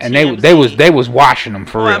 And they was washing them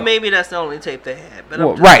for real. Maybe that's the only tape they had. But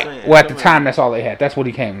right. At the time, that's all they had. That's what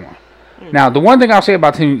he came on. Now, the one thing I'll say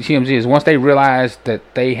about TMZ is once they realized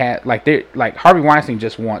that they had Harvey Weinstein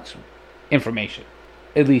just wants information.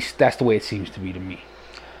 At least that's the way it seems to be to me.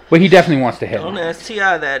 But he definitely wants to headline. Don't ask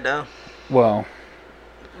T.I. that though. Well,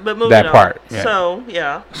 but moving that on. part. Yeah. So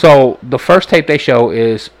yeah. So the first tape they show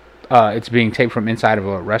is it's being taped from inside of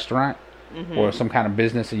a restaurant or some kind of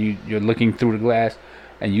business, and you're looking through the glass,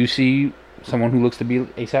 and you see someone who looks to be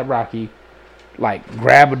ASAP Rocky,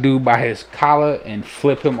 grab a dude by his collar and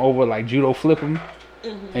flip him over, judo flip him,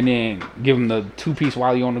 and then give him the 2-piece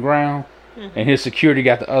while he's on the ground. And his security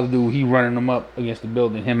got the other dude. He running him up against the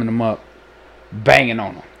building, hemming him up, banging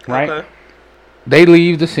on him. Right? Okay. They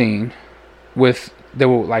leave the scene there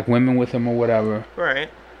were women with him or whatever. Right.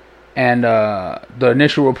 And the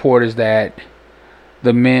initial report is that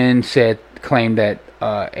the men claimed that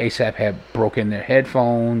ASAP had broken their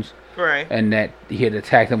headphones. Right. And that he had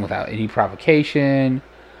attacked them without any provocation,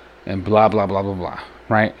 and blah blah blah blah blah.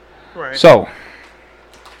 Right. Right. So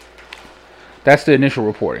that's the initial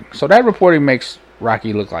reporting. So that reporting makes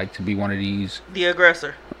Rocky look like to be one of these the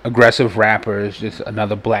aggressive rappers, just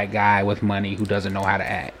another black guy with money who doesn't know how to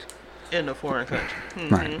act in a foreign country.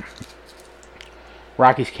 Right.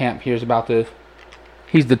 Rocky's camp hears about this.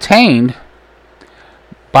 He's detained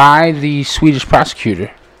by the Swedish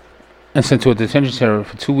prosecutor and sent to a detention center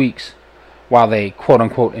for 2 weeks while they quote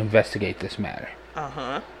unquote investigate this matter.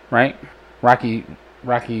 Right? Rocky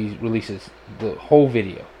releases the whole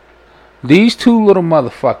video. These 2 little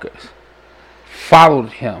motherfuckers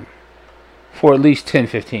followed him for at least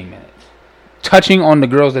 10-15 minutes, touching on the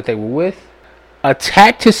girls that they were with,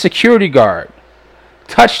 attacked his security guard,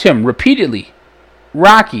 touched him repeatedly.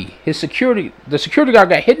 Rocky, the security guard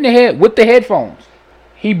got hit in the head with the headphones.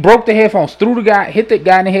 He broke the headphones, hit the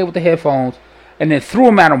guy in the head with the headphones, and then threw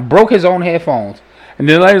him at him, broke his own headphones. And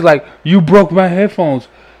then the lady's like, "You broke my headphones.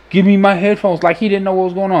 Give me my headphones." Like he didn't know what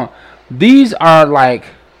was going on. These are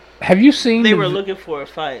have you seen? They were looking for a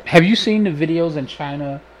fight. Have you seen the videos in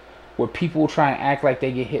China where people try and act like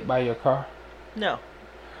they get hit by your car? No.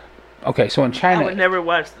 Okay, so in China, I would never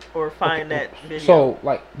watch or find that video.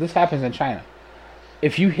 So this happens in China.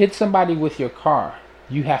 If you hit somebody with your car,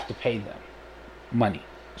 you have to pay them money.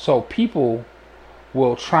 So people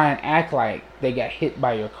will try and act like they got hit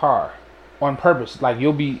by your car on purpose.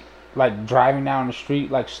 You'll be driving down the street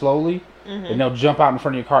slowly, and they'll jump out in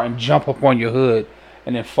front of your car and jump up on your hood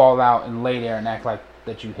and then fall out and lay there and act like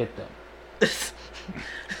that you hit them.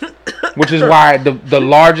 Which is why the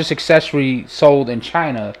largest accessory sold in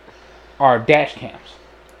China are dash cams.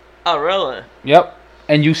 Oh, really? Yep.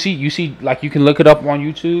 And you see you can look it up on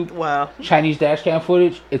YouTube. Wow. Chinese dash cam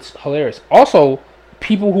footage. It's hilarious. Also,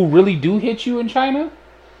 people who really do hit you in China,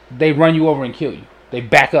 they run you over and kill you. They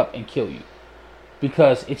back up and kill you.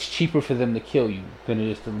 Because it's cheaper for them to kill you than it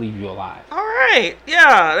is to leave you alive. Alright.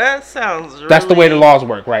 Yeah, that sounds really... That's the way the laws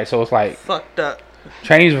work, right? So it's fucked up.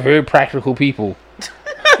 Chinese are very practical people.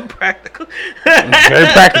 Practical. Very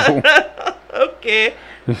practical. Okay.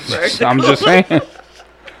 Practical. I'm just saying.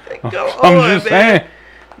 Go on, saying.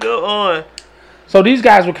 Go on. So these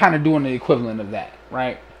guys were kind of doing the equivalent of that,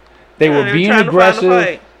 right? They were being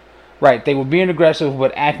aggressive. Right, they were being aggressive,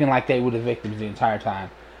 but acting like they were the victims the entire time.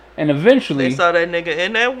 And eventually... They saw that nigga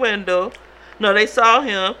in that window. No, they saw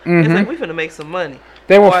him. It's like, we finna make some money.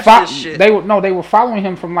 They were following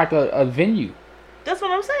him from a venue. That's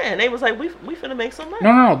what I'm saying. They was like, we finna make some money.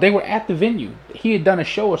 No. They were at the venue. He had done a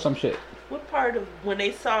show or some shit. What part of when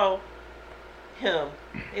they saw him,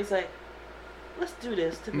 it's like, let's do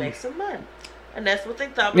this to make some money, and that's what they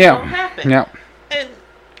thought was gonna happen. Yeah. And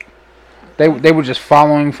they were just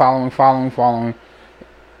following.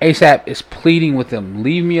 ASAP is pleading with them,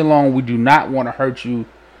 leave me alone. We do not want to hurt you.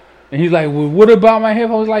 And he's like, well, what about my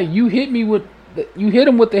headphones? Like, you hit him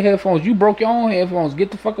with the headphones. You broke your own headphones. Get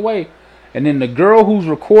the fuck away. And then the girl who's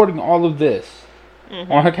recording all of this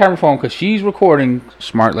on her camera phone, because she's recording,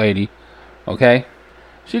 smart lady, okay?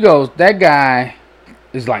 She goes, that guy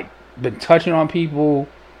is like been touching on people,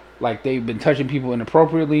 like they've been touching people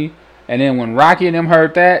inappropriately. And then when Rocky and them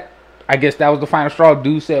heard that, I guess that was the final straw.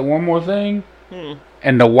 Dude said one more thing,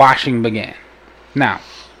 and the washing began. Now,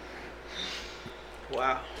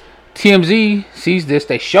 wow. TMZ sees this,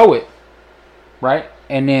 they show it, right?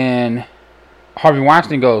 And then Harvey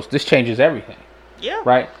Weinstein goes, this changes everything. Yeah.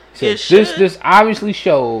 Right? He says, this obviously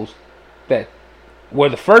shows that where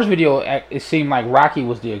the first video, it seemed like Rocky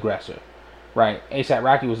was the aggressor. Right? ASAP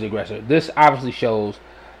Rocky was the aggressor. This obviously shows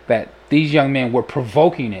that these young men were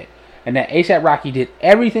provoking it. And that ASAP Rocky did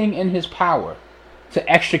everything in his power to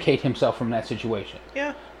extricate himself from that situation.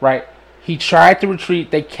 Yeah. Right? He tried to retreat.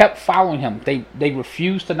 They kept following him. They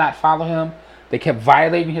refused to not follow him. They kept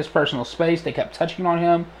violating his personal space. They kept touching on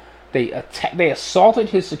him. They assaulted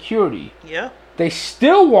his security. Yeah. They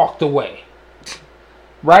still walked away.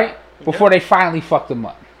 Right? Before they finally fucked him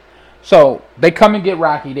up. So, they come and get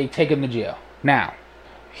Rocky. They take him to jail. Now,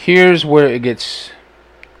 here's where it gets...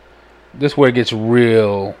 This is where it gets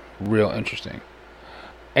real interesting.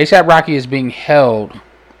 ASAP Rocky is being held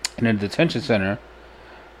in a detention center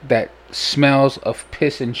that smells of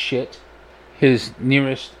piss and shit. His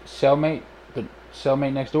nearest cellmate, the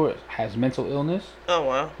cellmate next door, has mental illness. Oh,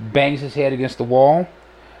 wow. Bangs his head against the wall.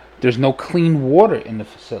 There's no clean water in the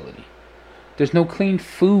facility. There's no clean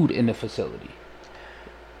food in the facility.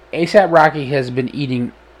 ASAP Rocky has been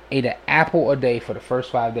ate an apple a day for the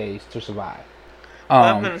first 5 days to survive.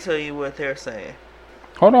 I'm going to tell you what they're saying.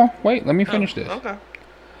 Hold on. Wait, let me finish this. Okay.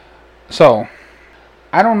 So,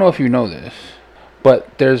 I don't know if you know this,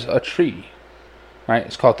 but there's a treaty, right?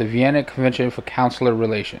 It's called the Vienna Convention for Consular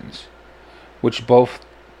Relations, which both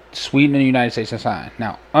Sweden and the United States have signed.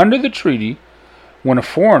 Now, under the treaty, when a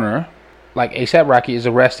foreigner, like ASAP Rocky, is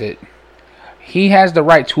arrested, he has the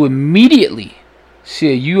right to immediately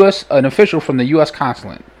see an official from the U.S.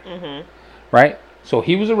 consulate, right? So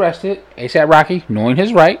he was arrested. ASAP Rocky, knowing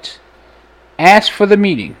his rights, asked for the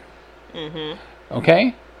meeting.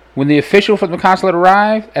 Okay? When the official from the consulate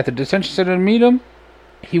arrived at the detention center to meet him,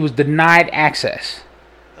 he was denied access.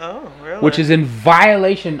 Oh, really? Which is in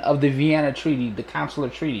violation of the Vienna Treaty, the consular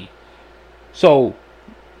treaty. So,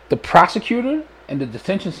 the prosecutor and the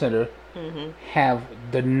detention center have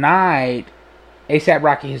denied ASAP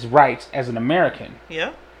Rocky his rights as an American.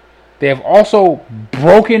 Yeah. They have also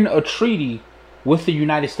broken a treaty with the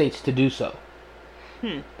United States to do so.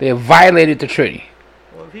 They have violated the treaty.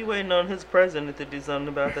 Well, if he waiting on his president to do something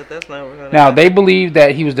about that, that's not what we're going to Now, they believe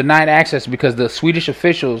that he was denied access because the Swedish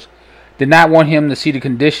officials did not want him to see the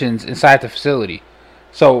conditions inside the facility.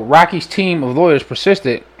 So, Rocky's team of lawyers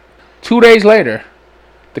persisted. 2 days later,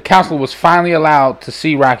 the counselor was finally allowed to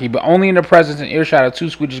see Rocky, but only in the presence and earshot of 2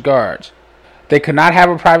 Swedish guards. They could not have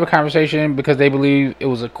a private conversation because they believe it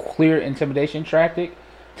was a clear intimidation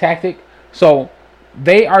tactic. So,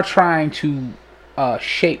 they are trying to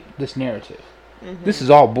shape this narrative. This is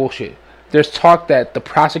all bullshit. There's talk that the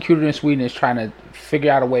prosecutor in Sweden is trying to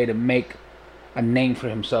figure out a way to make a name for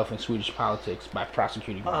himself in Swedish politics by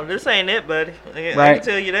prosecuting. Oh, this ain't it, buddy. I Right. can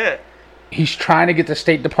tell you that. He's trying to get the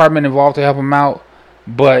State Department involved to help him out,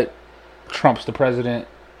 but Trump's the president.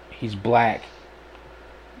 He's black.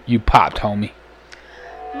 You popped, homie.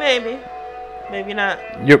 Maybe. Maybe not.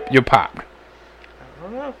 You're popped. I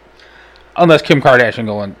don't know. Unless Kim Kardashian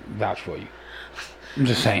go and vouch for you. I'm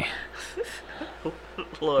just saying.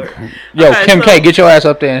 Lord. Yo, Okay, Kim so- K, get your ass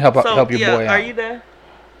up there and help your yeah, boy out. Are you there?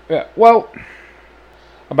 Yeah, well,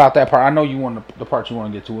 about that part, I know you want the part you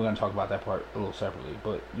want to get to. We're going to talk about that part a little separately.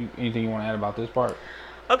 But anything you want to add about this part?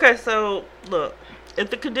 Okay, so look,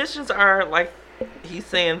 if the conditions are like he's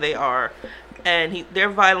saying they are, and they're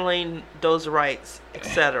violating those rights,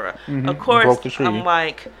 etc. Of Broke course, the treaty. I'm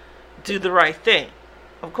like, do the right thing,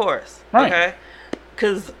 of course, Right. okay,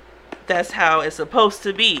 because that's how it's supposed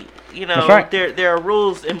to be. You know, That's right. there are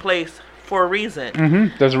rules in place for a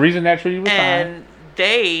reason, There's a reason that treaty was signed. and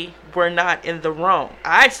they were not in the wrong.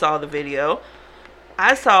 I saw the video.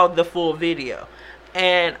 I saw the full video.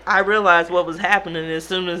 And I realized what was happening as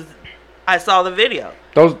soon as I saw the video.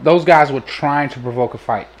 Those guys were trying to provoke a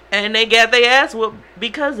fight. And they got their ass whooped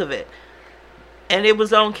because of it. And it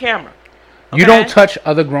was on camera. Okay? You don't touch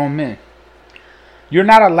other grown men. You're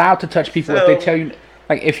not allowed to touch people if they tell you.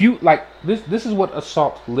 Like, if you, like, this is what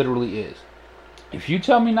assault literally is. If you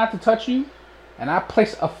tell me not to touch you, and I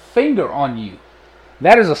place a finger on you,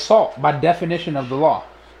 that is assault by definition of the law.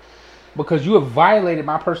 Because you have violated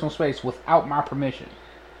my personal space without my permission.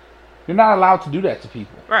 You're not allowed to do that to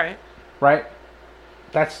people. Right. Right?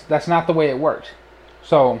 That's not the way it works.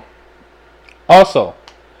 So, also,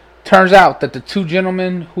 turns out that the two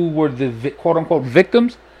gentlemen who were the quote-unquote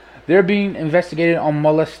victims, they're being investigated on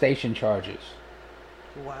molestation charges.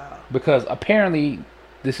 Wow. Because apparently,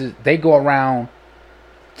 they go around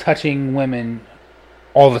touching women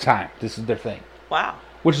all the time. This is their thing. Wow.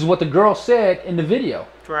 Which is what the girl said in the video.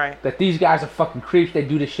 Right. That these guys are fucking creeps. They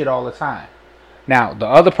do this shit all the time. Now, the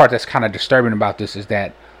other part that's kind of disturbing about this is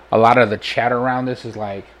that a lot of the chatter around this is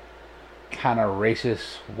like kind of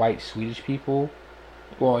racist white Swedish people.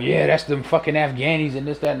 Well, yeah, that's them fucking Afghanis and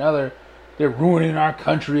this, that, and other. They're ruining our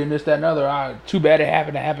country and this, that, and other. Too bad it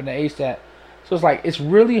happened to ASAP. So it's like, it's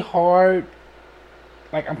really hard.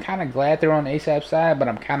 Like, I'm kind of glad they're on ASAP's side, but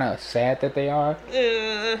I'm kind of sad that they are.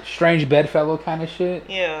 Strange bedfellow kind of shit.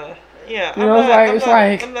 Yeah. Yeah. You know,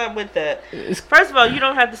 I'm not with that. First of all, you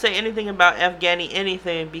don't have to say anything about Afghani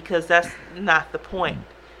anything because that's not the point.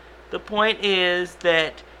 The point is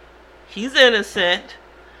that he's innocent.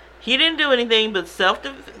 He didn't do anything but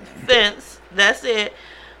self-defense. That's it.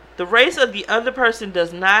 The race of the other person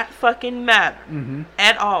does not fucking matter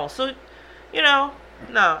at all. So, you know,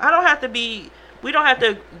 no, I don't have to be. We don't have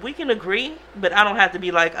to. We can agree, but I don't have to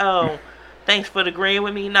be like, oh, thanks for agreeing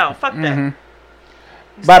with me. No, fuck that.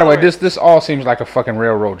 By the way, this all seems like a fucking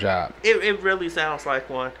railroad job. It really sounds like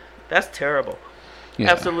one. That's terrible.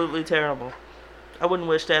 Yeah. Absolutely terrible. I wouldn't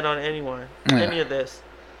wish that on anyone. Yeah. Any of this.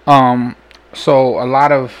 So a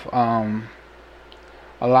lot of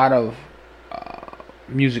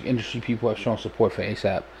music industry people have shown support for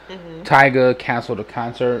ASAP. Tyga canceled a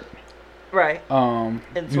concert. Right.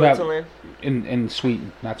 In Switzerland. In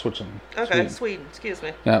Sweden, not Switzerland. Okay, Sweden. Excuse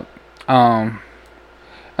me. Yep.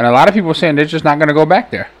 And a lot of people are saying they're just not going to go back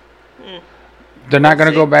there. They're not going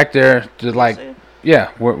to go back there to like,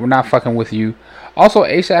 yeah, we're not fucking with you. Also,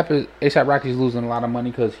 ASAP Rocky's losing a lot of money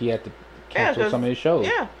because he had to cancel some of his shows.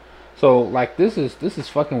 Yeah. So like this is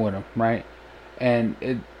fucking with him, right?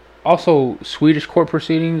 And also Swedish court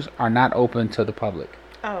proceedings are not open to the public.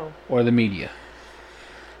 Oh. Or the media.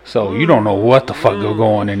 So you don't know what the fuck will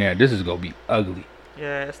go on in there. This is gonna be ugly.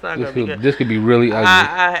 Yeah, it's not gonna be good. This could be really ugly.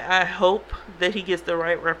 I hope that he gets the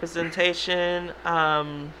right representation.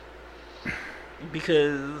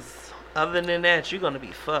 Because other than that, you're gonna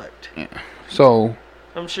be fucked. Yeah. So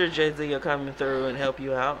I'm sure Jay-Z will come through and help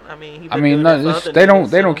you out. I mean, they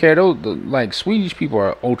don't care. Those like Swedish people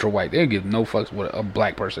are ultra white. They give no fucks what a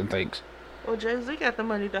black person thinks. Well, Jay-Z got the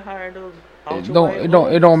money to hire those. It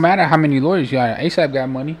don't matter how many lawyers you hire. ASAP got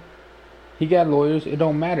money. He got lawyers. It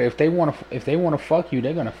don't matter if they want to fuck you,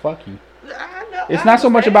 they're gonna fuck you. I know. It's not so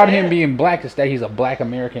much about him being black; it's that he's a black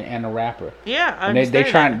American and a rapper. Yeah, I and understand.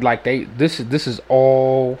 they trying like this is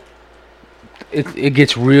all. It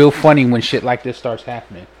gets real funny when shit like this starts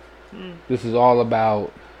happening. This is all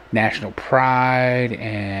about national pride,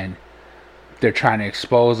 and they're trying to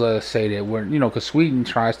expose us, say that we're, because Sweden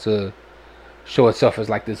tries to show itself as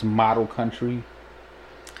like this model country.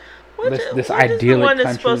 This idyllic country. What is the one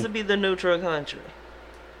that's supposed to be the neutral country?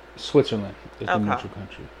 Switzerland is the neutral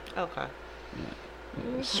country. Okay.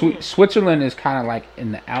 Yeah. Switzerland is kind of like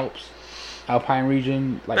in the Alps, Alpine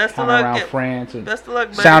region, like kind of around France. And best of luck,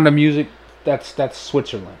 buddy. Sound of Music. That's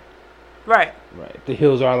Switzerland. Right. Right. The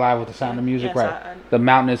hills are alive with the Sound of Music. Yes, right. The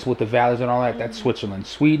mountains with the valleys and all that. That's Switzerland.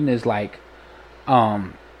 Sweden is like, the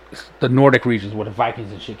Nordic regions where the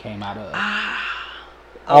Vikings and shit came out of.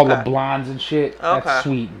 All the blondes and shit. Okay. That's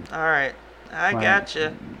Sweden. All right. I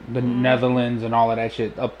gotcha. The Netherlands and all of that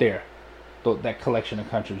shit up there. That collection of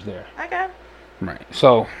countries there. I got it. Right.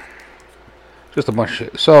 So, just a bunch of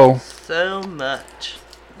shit. So much.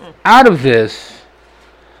 Out of this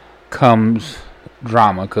comes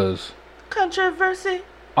drama, because controversy.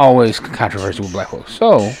 Always controversy with black folks.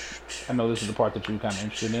 So, I know this is the part that you're kind of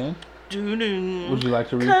interested in. Would you like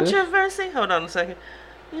to read controversy? This? Hold on a second.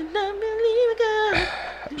 You don't believe God.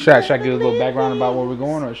 Should I give a little background about where we're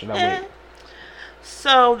going, or should I wait?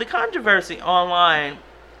 So, the controversy online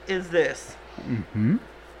is this.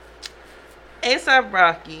 A$AP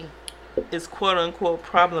Rocky is quote-unquote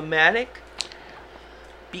problematic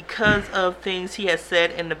because of things he has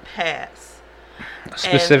said in the past.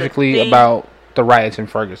 Specifically about the riots in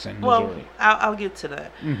Ferguson, Well, Missouri. I'll get to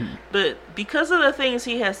that. Mm-hmm. But because of the things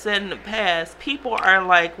he has said in the past, people are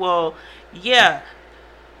like, well, yeah,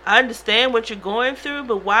 I understand what you're going through,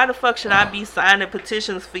 but why the fuck should I be signing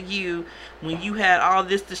petitions for you when you had all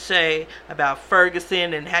this to say about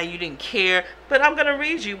Ferguson and how you didn't care? But I'm going to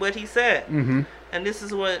read you what he said. Mm-hmm. And this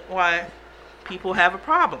is why people have a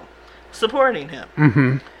problem supporting him.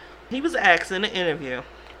 Mm-hmm. He was asked in an interview,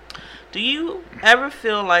 do you ever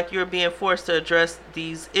feel like you're being forced to address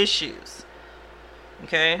these issues?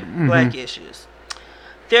 Okay? Mm-hmm. Black issues.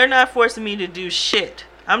 They're not forcing me to do shit.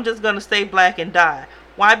 I'm just going to stay black and die.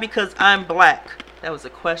 Why? Because I'm black. That was a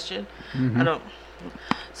question. Mm-hmm.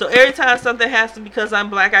 So every time something happens because I'm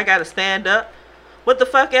black, I got to stand up. What the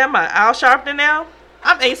fuck am I? Al Sharpton now?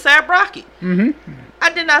 I'm ASAP Rocky. Mm-hmm. I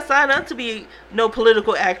did not sign up to be no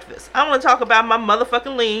political activist. I want to talk about my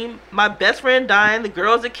motherfucking lean, my best friend dying, the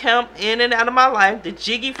girls that come in and out of my life, the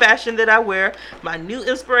jiggy fashion that I wear, my new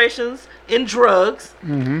inspirations in drugs.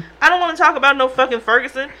 Mm-hmm. I don't want to talk about no fucking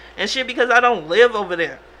Ferguson and shit because I don't live over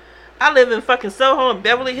there. I live in fucking Soho and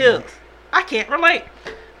Beverly Hills. I can't relate.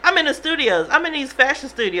 I'm in the studios. I'm in these fashion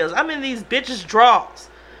studios. I'm in these bitches' draws.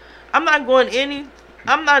 I'm not doing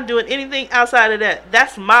anything outside of that.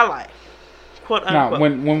 That's my life. Quote unquote.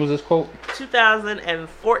 Now, when was this quote?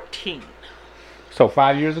 2014. So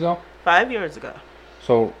 5 years ago? 5 years ago.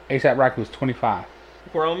 So ASAP Rocky was 25.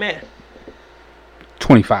 Grown man.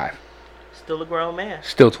 25. Still a grown man.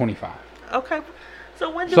 Still 25. Okay. So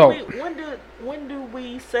when do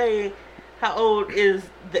we say how old is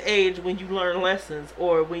the age when you learn lessons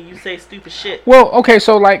or when you say stupid shit? Well, okay,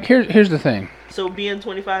 so like here's the thing. So being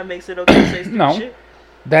 25 makes it okay to say stupid No. shit?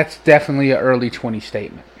 That's definitely an early 20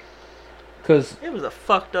 statement. Cause It was a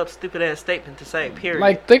fucked up, stupid ass statement to say, period.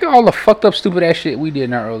 like think of all the fucked up stupid ass shit we did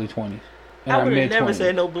in our early 20s. I would have never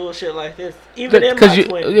said no bullshit like this. Even in my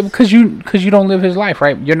 20s. Because you don't live his life,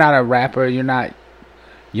 right? You're not a rapper. You're not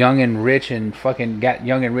young and rich and fucking got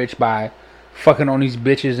young and rich by fucking on these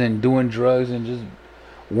bitches and doing drugs and just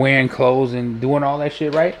wearing clothes and doing all that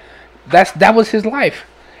shit, right? That was his life.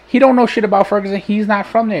 He don't know shit about Ferguson. He's not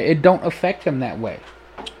from there. It don't affect him that way,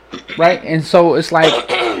 right? And so it's like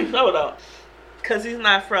No. Because he's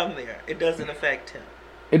not from there. It doesn't affect him.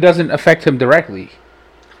 it doesn't affect him directly.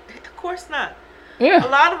 Of course not. Yeah. A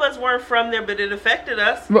lot of us weren't from there, but it affected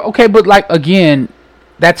us. Okay, but like again,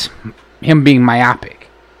 that's him being myopic.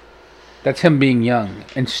 That's him being young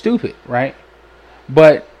and stupid, right?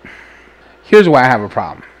 But here's why I have a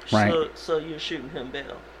problem, right? So you're shooting him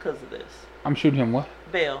bail because of this. I'm shooting him what?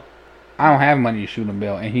 Bail. I don't have money to shoot him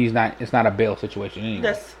bail, and he's not. It's not a bail situation anyway.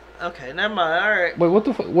 That's okay. Never mind. All right. Wait,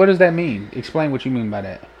 what does that mean? Explain what you mean by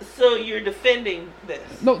that. So you're defending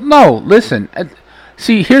this? No. Listen.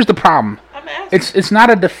 See, here's the problem. I'm asking. It's not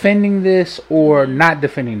a defending this or not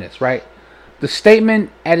defending this, right? The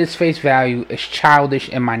statement at its face value is childish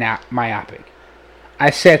and myopic. I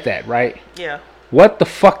said that, right? Yeah. What the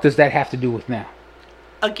fuck does that have to do with now?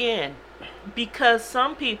 Again, because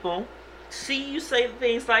some people see you say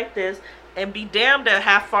things like this and be damned at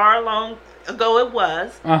how far along ago it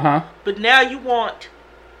was. Uh-huh. But now you want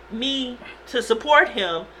me to support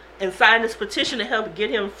him and sign this petition to help get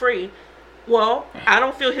him free. Well, I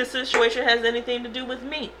don't feel his situation has anything to do with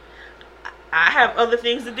me. I have other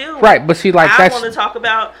things to do. Right, but see, like I that's want to talk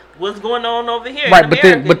about what's going on over here. right.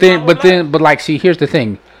 In But America, but like, see, here's the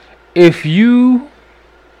thing: if you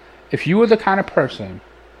are the kind of person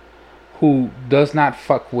who does not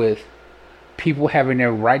fuck with people having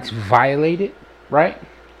their rights violated, right?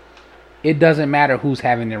 It doesn't matter who's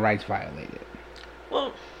having their rights violated.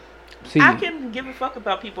 Well, See, I can give a fuck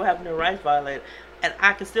about people having their rights violated, and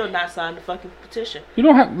I can still not sign the fucking petition. you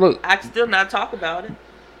don't have look. I can still not talk about it.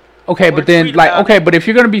 Okay, Or but then tweet like about okay, but if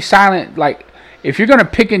you're gonna be silent, like if you're gonna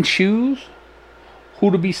pick and choose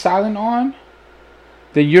who to be silent on,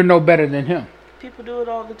 then you're no better than him. People do it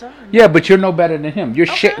all the time. Yeah, but you're no better than him. You're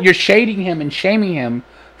Okay. you're shading him and shaming him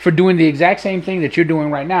for doing the exact same thing that you're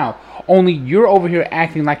doing right now. Only you're over here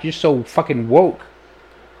acting like you're so fucking woke.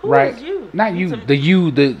 Who Right? is you? Not you, It's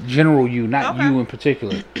a- the general you, not Okay. you in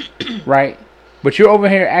particular. Right? But you're over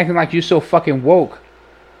here acting like you're so fucking woke.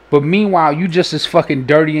 But meanwhile, you just as fucking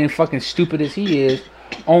dirty and fucking stupid as he is.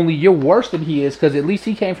 Only you're worse than he is, because at least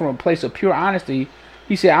he came from a place of pure honesty.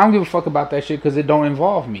 He said, I don't give a fuck about that shit because it don't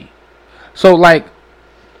involve me. So, like,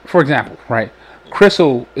 for example, right?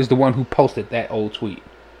 Crystal is the one who posted that old tweet.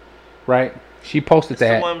 Right? She posted It's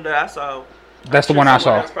that. the one that I saw. That's the I'm one sure I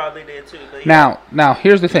someone saw. else probably did too. But yeah. Now,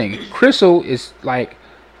 here's the thing. Crystal is like,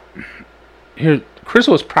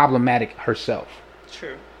 Crystal is problematic herself,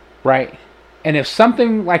 True. right? And if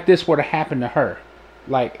something like this were to happen to her,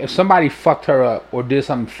 like if somebody fucked her up or did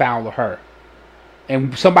something foul to her,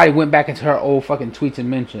 and somebody went back into her old fucking tweets and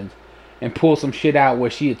mentions and pulled some shit out where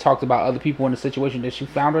she had talked about other people in the situation that she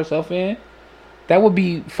found herself in, that would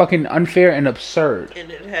be fucking unfair and absurd.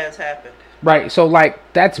 And it has happened. Right? So, like,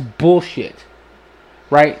 that's bullshit.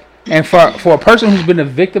 Right? And for a person who's been a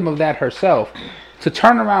victim of that herself, to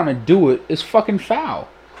turn around and do it is fucking foul.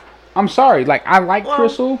 I'm sorry. Like, I like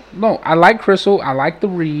Crystal. No, I like Crystal. I like the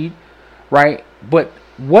read. Right? But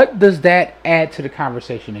what does that add to the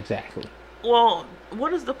conversation exactly? Well,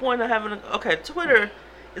 what is the point of having Twitter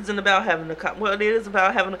isn't about having it is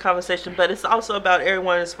about having a conversation, but it's also about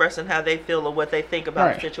everyone expressing how they feel or what they think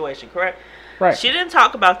about the situation, correct? Right. She didn't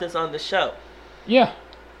talk about this on the show. Yeah.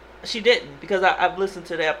 She didn't, because I've listened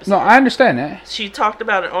to the episode. No, I understand that. She talked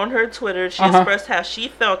about it on her Twitter. She expressed how she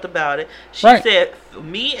felt about it. She said,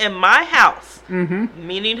 me and my house,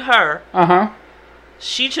 meaning her,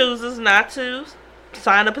 she chooses not to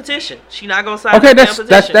sign a petition. She not going to sign a petition.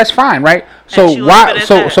 That's fine, right? So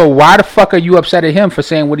why the fuck are you upset at him for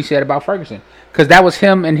saying what he said about Ferguson? Because that was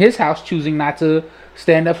him and his house choosing not to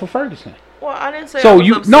stand up for Ferguson. Well, I didn't say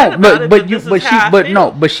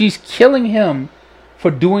but she's killing him for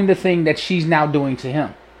doing the thing that she's now doing to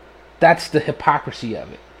him. That's the hypocrisy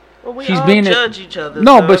of it. Well, we all judge each other.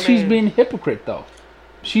 No, but she's being a hypocrite, though.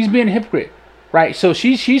 She's being a hypocrite, right? So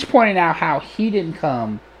she's pointing out how he didn't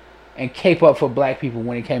come and cape up for black people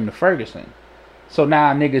when it came to Ferguson. So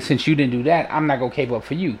now, nigga, since you didn't do that, I'm not gonna cape up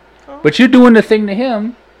for you. But you're doing the thing to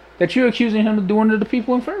him that you're accusing him of doing to the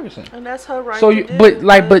people in Ferguson. And that's her right. So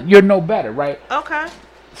but you're no better, right? Okay.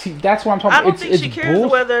 See, that's what I'm talking about. I don't think she cares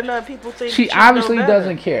whether or not people think she obviously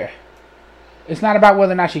doesn't care. It's not about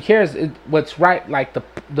whether or not she cares. What's right, like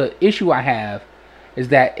the issue I have is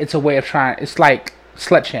that it's a way of trying. It's like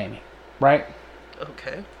slut shaming, right?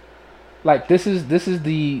 Okay. Like this is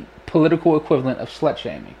the political equivalent of slut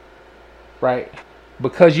shaming, right?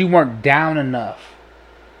 Because you weren't down enough,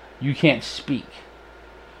 you can't speak.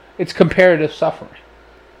 It's comparative suffering.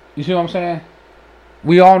 You see what I'm saying?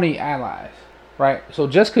 We all need allies. Right? So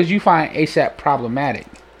just because you find ASAP problematic,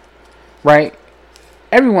 right?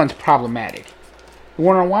 Everyone's problematic. You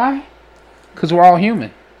want to know why? Because we're all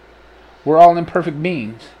human. We're all imperfect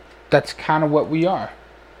beings. That's kind of what we are.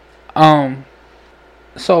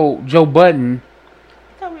 So Joe Budden.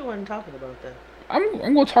 I thought we weren't talking about that. I'm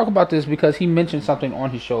going to talk about this because he mentioned something on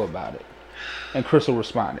his show about it. And Crystal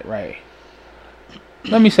responded, right?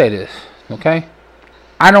 Let me say this, okay?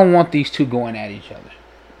 I don't want these two going at each other,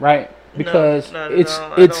 right? Because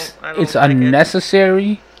it's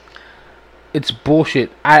unnecessary. It's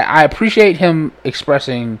bullshit. I appreciate him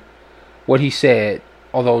expressing what he said,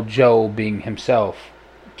 although Joe, being himself,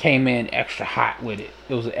 came in extra hot with it.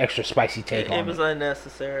 It was an extra spicy take on it. It was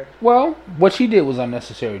unnecessary. Well, what she did was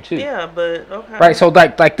unnecessary too. Yeah, but okay. Right, so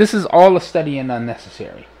like this is all a study in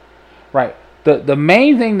unnecessary. Right. The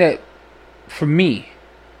main thing that, for me,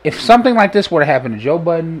 if something like this were to happen to Joe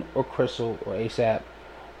Budden or Crystal or ASAP,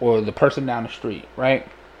 or the person down the street, right?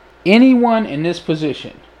 Anyone in this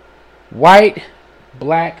position, white,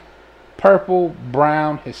 black, purple,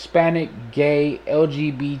 brown, Hispanic, gay,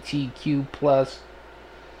 LGBTQ+,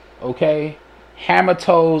 okay? Hammer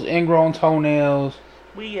toes, ingrown toenails.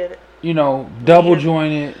 We get it. You know, double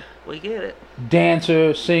jointed. We get it.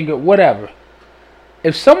 Dancer, singer, whatever.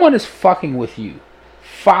 If someone is fucking with you,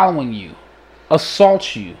 following you,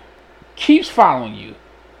 assaults you, keeps following you,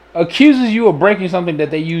 accuses you of breaking something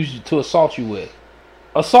that they used to assault you with,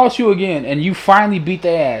 assaults you again, and you finally beat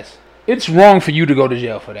their ass, it's wrong for you to go to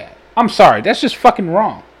jail for that. I'm sorry. That's just fucking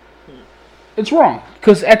wrong. It's wrong.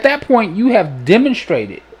 Because at that point, you have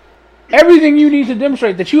demonstrated everything you need to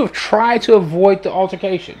demonstrate that you have tried to avoid the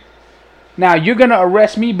altercation. Now, you're going to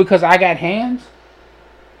arrest me because I got hands?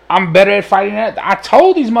 I'm better at fighting that? I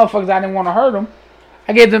told these motherfuckers I didn't want to hurt them.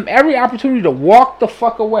 I gave them every opportunity to walk the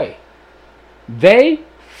fuck away. They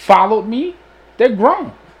followed me. They're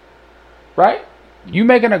grown, right? You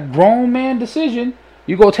making a grown man decision,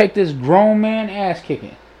 you go take this grown man ass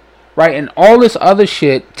kicking, right? And all this other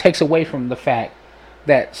shit takes away from the fact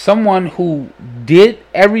that someone who did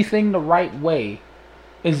everything the right way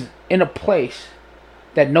is in a place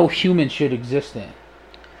that no human should exist in,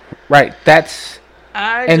 right? That's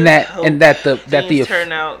things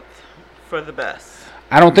turn out for the best.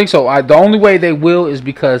 I don't think so. The only way they will is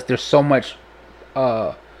because there's so much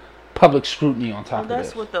public scrutiny on top of this.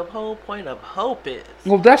 That's what the whole point of hope is.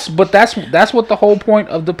 Well, that's what the whole point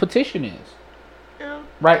of the petition is. Yeah.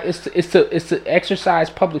 Right? It's to exercise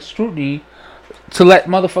public scrutiny to let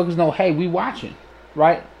motherfuckers know, hey, we watching.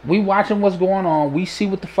 Right? We watching what's going on. We see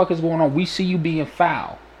what the fuck is going on. We see you being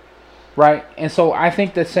foul. right? And so I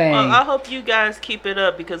think that saying, well, I hope you guys keep it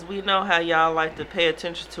up because we know how y'all like to pay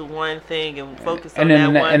attention to one thing and focus on that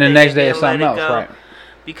one thing, and the next day and is then something let it else, go, right?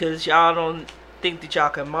 because y'all don't think that y'all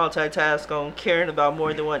can multitask on caring about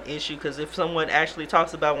more than one issue. Because if someone actually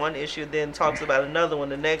talks about one issue, then talks about another one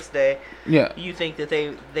the next day, Yeah. you think that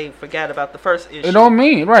they forgot about the first issue. It don't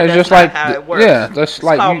mean right. It's That's just not like how it works. yeah, that's It's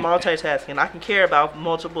like called you, multitasking. I can care about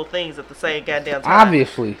multiple things at the same goddamn time.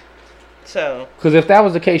 obviously. So, Because if that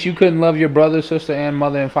was the case, you couldn't love your brother, sister, and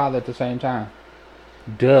mother and father at the same time.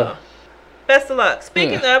 Duh. best of luck.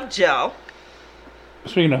 Speaking of jail,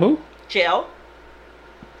 Speaking of who? jail.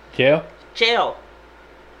 Jail.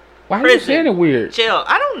 Why are you Prison. saying it weird? Jail.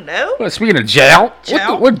 I don't know. What, speaking of jail?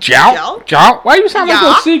 Jail? What jail? Jail? Jail? Why you sound like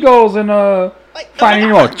Yeah. those seagulls in Like, Finding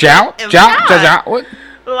Nemo? Jail? If Jail? not, Jail? What?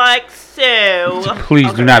 Like so. Please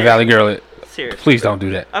Okay, do not Valley Girl it. Seriously. Please don't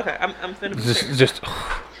do that. Okay, I'm finna be serious. Just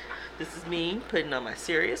This is me putting on my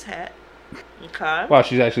serious hat. Okay. while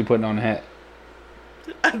she's actually putting on the hat.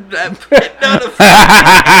 I'm putting on a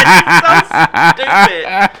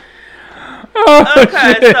hat. So stupid. Oh,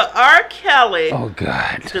 Okay, shit. so R. Kelly, Oh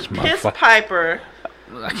God, the this piss motherfucker. piper,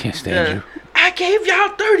 I can't stand you. I gave y'all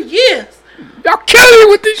 30 years. Y'all killing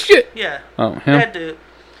me with this shit. Yeah, Oh, him? that dude.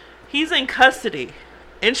 He's in custody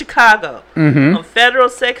in Chicago Mm-hmm. on federal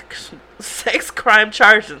sex crime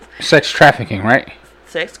charges. Sex trafficking, right?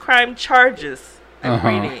 Sex crime charges. I'm Uh-huh.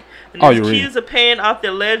 reading. And Oh, he's you're reading. accused of paying off the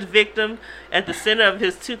alleged victim at the center of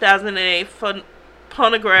his 2008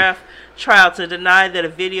 pornograph trial to deny that a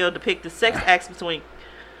video depicted sex acts between.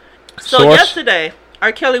 So Source? yesterday,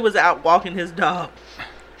 R. Kelly was out walking his dog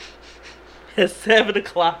at 7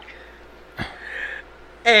 o'clock.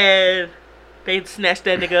 And they snatched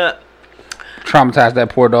that nigga up. Traumatized that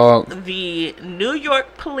poor dog. The New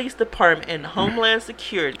York Police Department and Homeland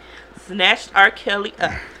Security snatched R. Kelly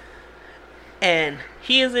up. And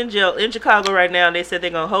he is in jail in Chicago right now. And they said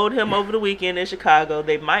they're going to hold him over the weekend in Chicago.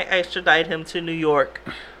 They might extradite him to New York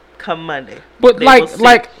come Monday. But They will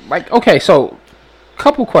like, see. okay, so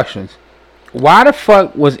couple questions. Why the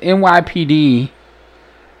fuck was NYPD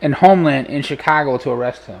and Homeland in Chicago to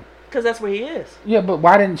arrest him? Because that's where he is. Yeah, but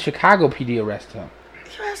why didn't Chicago PD arrest him?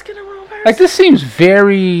 You're asking the wrong person. Like, this seems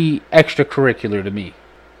very extracurricular to me.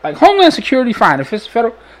 Like, Homeland Security, fine. If it's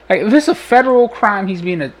federal, like, if it's a federal crime he's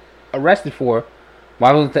being arrested for,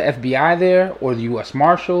 why wasn't the FBI there or the U.S.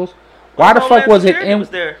 Marshals? Why the fuck was it Security was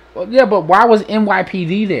there? Well, yeah, but why was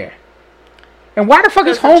NYPD there? And why the fuck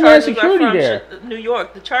is Because the Homeland charges are Security from there? New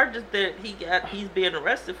York. The charges that he's being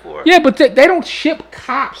arrested for. Yeah, but they don't ship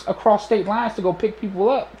cops across state lines to go pick people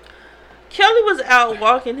up. Kelly was out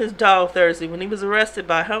walking his dog Thursday when he was arrested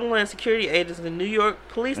by Homeland Security agents and New York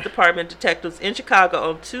Police Department detectives in Chicago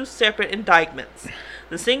on 2 separate indictments.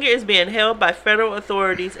 The singer is being held by federal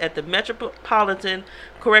authorities at the Metropolitan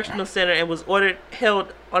Correctional Center and was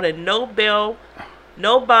held on a no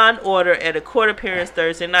bond order at a court appearance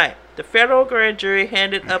Thursday night. The federal grand jury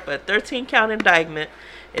handed up a 13-count indictment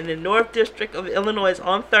in the North District of Illinois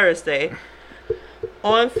on Thursday.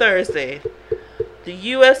 The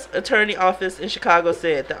U.S. Attorney Office in Chicago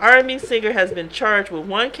said the R&B singer has been charged with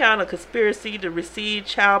 1 count of conspiracy to receive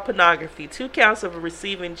child pornography, 2 counts of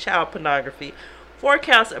receiving child pornography, 4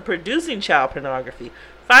 counts of producing child pornography,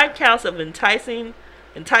 5 counts of enticement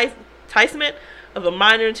of a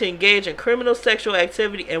minor to engage in criminal sexual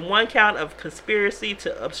activity, and 1 count of conspiracy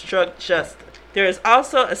to obstruct justice. There is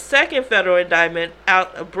also a second federal indictment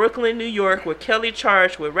out of Brooklyn, New York, where Kelly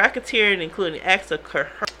charged with racketeering, including acts of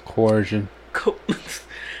Coercion.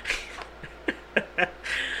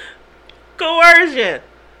 coercion.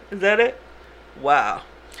 Is that it? Wow.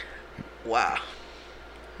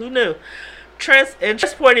 Who knew?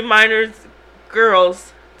 Transporting minors,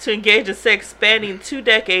 girls, to engage in sex spanning 2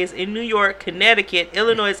 decades in New York, Connecticut,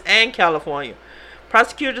 Illinois, and California.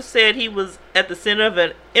 Prosecutors said he was at the center of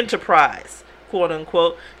an enterprise, quote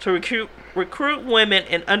unquote, to recruit women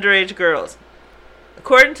and underage girls.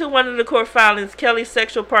 According to one of the court filings, Kelly's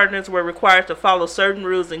sexual partners were required to follow certain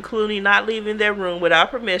rules, including not leaving their room without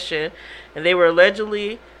permission, and they were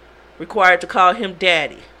allegedly required to call him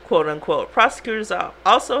daddy, quote unquote. Prosecutors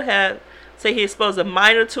also say he exposed a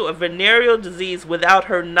minor to a venereal disease without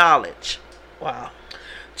her knowledge. Wow.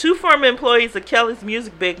 2 former employees of Kelly's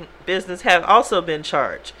music business have also been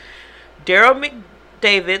charged. Daryl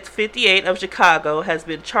McDavid, 58, of Chicago, has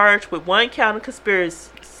been charged with 1 count of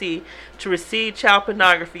conspiracy to receive child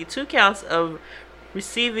pornography, 2 counts of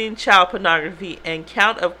receiving child pornography, and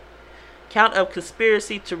count of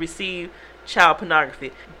conspiracy to receive child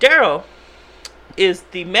pornography. Daryl is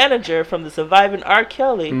the manager from the surviving R.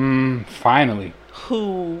 Kelly, Finally.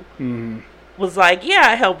 who was like, yeah,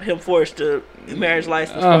 I helped him forge the marriage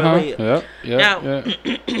license for Aaliyah. Now,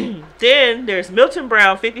 then there's Milton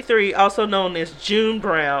Brown, 53, also known as June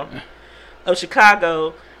Brown of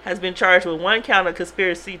Chicago, has been charged with 1 count of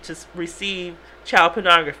conspiracy to receive child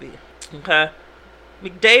pornography. Okay.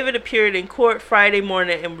 McDavid appeared in court Friday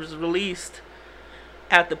morning and was released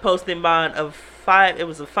after posting bond of it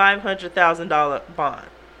was a $500,000 bond.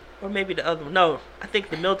 Or maybe the other one. No, I think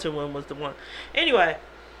the Milton one was the one. Anyway,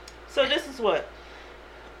 so this is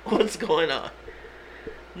what's going on.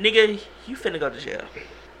 Nigga, you finna go to jail.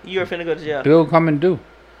 You're finna go to jail. Bill coming due.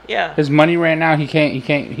 Yeah. His money ran out. He can't avoid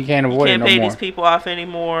it no more. Can't pay these people off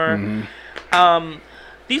anymore. Mm-hmm.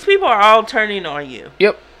 These people are all turning on you.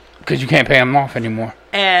 Yep. Because you can't pay them off anymore.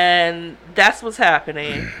 And that's what's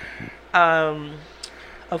happening.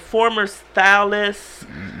 A former stylist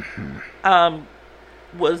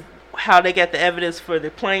was how they got the evidence for the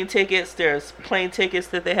plane tickets. There's plane tickets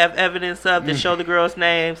that they have evidence of that show the girls'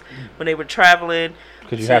 names when they were traveling.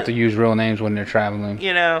 Because you have to use real names when they're traveling.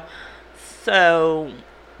 You know. So,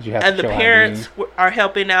 and the parents are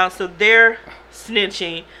helping out. So they're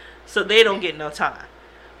snitching so they don't get no time.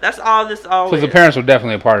 That's all this all is. Because the parents were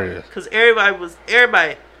definitely a part of this. Because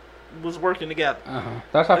everybody was working together.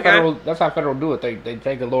 That's how federal do it. They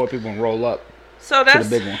take the lower people and roll up. So that's to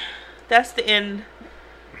the big one. That's the end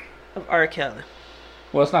of R. Kelly.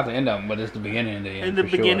 Well, it's not the end of them, but it's the beginning of the end. The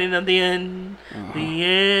beginning of the end. The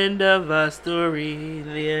end of our story.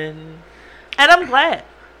 The end. And I'm glad.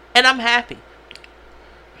 And I'm happy.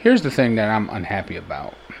 Here's the thing that I'm unhappy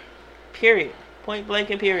about. Period. Point blank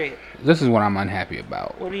and period. This is what I'm unhappy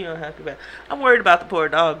about. What are you unhappy about? I'm worried about the poor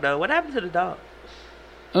dog, though. What happened to the dog?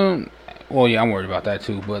 Well, yeah, I'm worried about that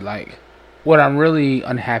too. But like, what I'm really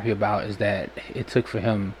unhappy about is that it took for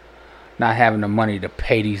him not having the money to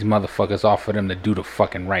pay these motherfuckers off for them to do the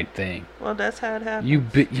fucking right thing. Well, that's how it happens.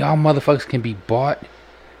 Y'all motherfuckers can be bought.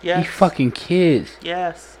 Yes. You fucking kids.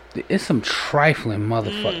 Yes. It's some trifling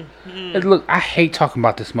motherfucker. Look, I hate talking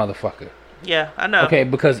about this motherfucker. Yeah, I know. Okay,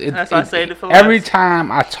 because that's why I say it for every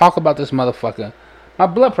time I talk about this motherfucker, my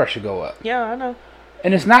blood pressure go up. Yeah, I know.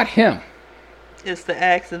 And it's not him. It's the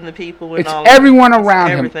acts and the people and it's all. It's everyone around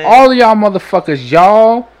him. All of y'all motherfuckers,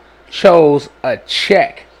 y'all chose a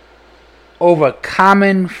check over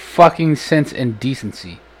common fucking sense and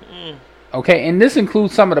decency. Okay, and this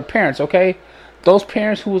includes some of the parents. Okay, those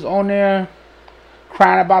parents who was on there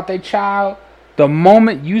crying about their child. The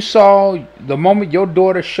moment your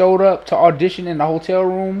daughter showed up to audition in the hotel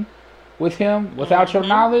room with him without your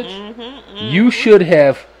knowledge, you should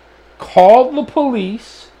have called the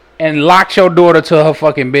police and locked your daughter to her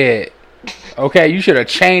fucking bed. Okay? You should have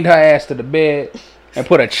chained her ass to the bed and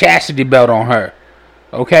put a chastity belt on her.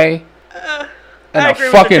 Okay? And a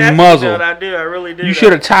fucking muzzle. I really do. You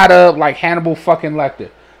should have tied her up like Hannibal fucking Lecter.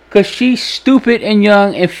 Because she's stupid and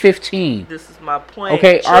young and 15. This is my point.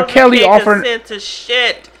 Okay, R. Kelly offering... to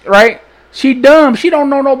shit. Right? She dumb. She don't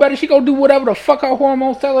know no better. She gonna do whatever the fuck her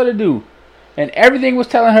hormones tell her to do. And everything was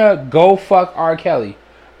telling her, go fuck R. Kelly.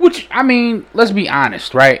 Which, I mean, let's be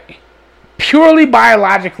honest, right? Purely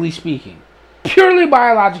biologically speaking,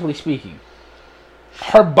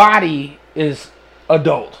 her body is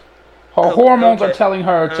adult. Her hormones are telling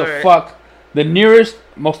her to fuck the nearest,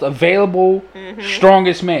 most available,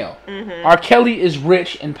 strongest male. R. Kelly is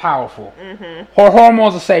rich and powerful. Her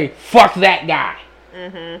hormones will say, fuck that guy.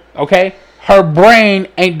 Okay? Her brain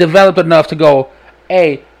ain't developed enough to go,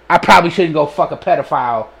 hey, I probably shouldn't go fuck a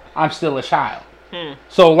pedophile. I'm still a child.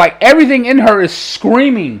 So, like, everything in her is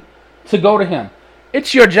screaming to go to him.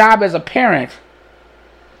 It's your job as a parent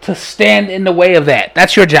to stand in the way of that.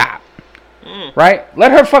 That's your job. Right?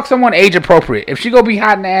 Let her fuck someone age appropriate. If she go be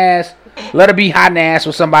hot in the ass, let her be hot in the ass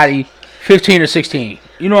with somebody 15 or 16.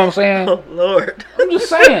 You know what I'm saying? Oh, Lord. I'm just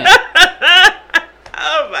saying.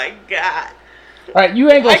 Oh, my God. Right?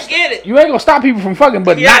 You ain't gonna, I get it. You ain't gonna stop people from fucking,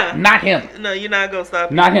 but not him. No, you're not gonna stop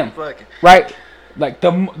people not him. from fucking. Right? Like,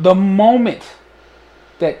 the moment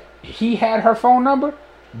that he had her phone number,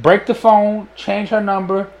 break the phone, change her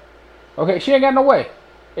number. Okay, she ain't got no way.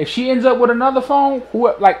 If she ends up with another phone,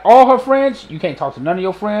 like all her friends, you can't talk to none of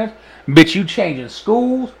your friends. Bitch, you changing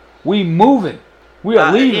schools. We moving. We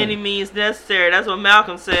are leaving. Any means necessary. That's what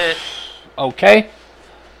Malcolm said. Okay?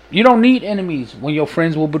 You don't need enemies when your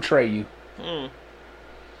friends will betray you.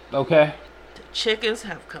 Okay? The chickens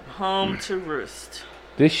have come home to roost.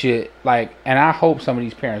 This shit, like, and I hope some of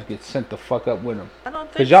these parents get sent the fuck up with them. I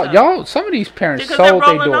don't think so. Y'all, some of these parents because sold they're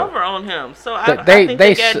their rolling daughter. over on him. So I think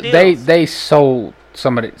they sold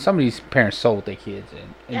some of these parents sold their kids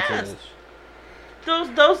into this.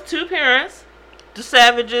 Those two parents, the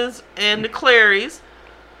Savages and the Clarys,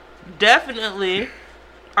 definitely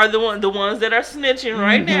are the ones that are snitching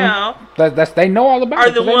right now. That's they know all about are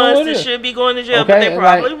it. the They know what ones it that is. should be going to jail, but they Okay,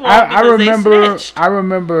 probably like, won't because they snitched. I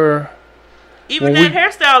remember. Even when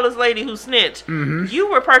that hairstylist lady who snitched, you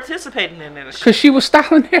were participating in that shit. Because she was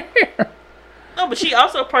styling her hair. No, but she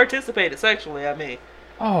also participated sexually, I mean.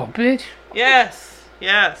 Oh, bitch. Yes.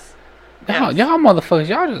 Y'all motherfuckers,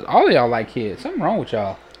 y'all just, all of y'all like kids. Something wrong with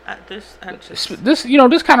y'all. This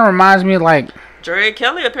kind of reminds me of like. Dre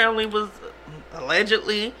Kelly apparently was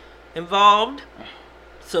allegedly involved.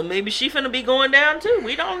 So maybe she finna be going down too.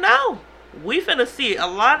 We don't know. We finna see a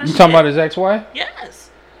lot of shit. You talking about his ex-wife? Yes.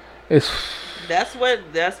 That's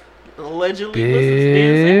allegedly was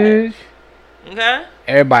being said. Okay?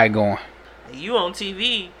 Everybody going. You on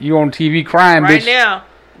TV. You on TV crying, right bitch. now.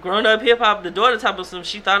 Grown Up Hip Hop, the daughter talking about some,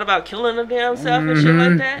 she thought about killing her damn self and shit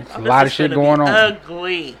like that. A lot of shit going on.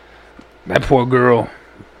 Ugly. That poor girl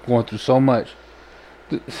going through so much.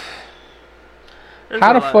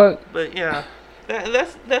 How the fuck? But yeah,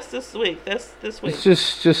 that's this week. That's this week.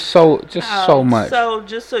 It's just so much. So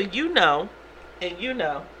just so you know, and you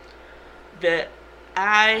know, that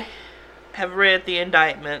I have read the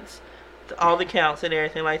indictments, all the counts and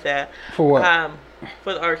everything like that. For what?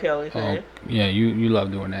 For the R. Kelly thing. Oh, yeah, you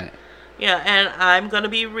love doing that. Yeah, and I'm gonna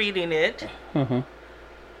be reading it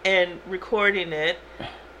and recording it,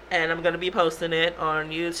 and I'm gonna be posting it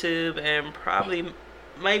on YouTube and probably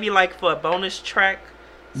maybe like for a bonus track.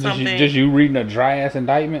 Something. Just you reading a dry ass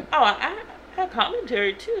indictment? Oh, I have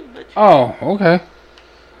commentary too. But oh, okay.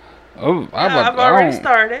 Oh, I've already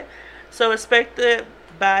started, so expect it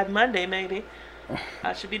by Monday maybe.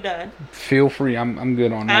 I should be done. Feel free. I'm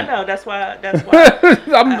good on that. I know. That's why.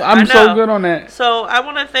 I'm so good on that. So I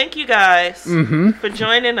want to thank you guys for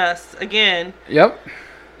joining us again. Yep.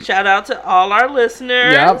 Shout out to all our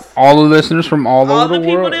listeners. Yep. All the listeners from all over the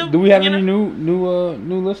world. That, do we have any new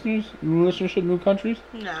listeners? New listenership? New countries?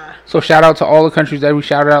 Nah. So shout out to all the countries that we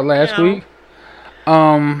shouted out last week.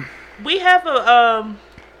 We have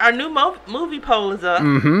our new movie poll is up.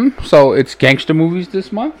 So it's gangster movies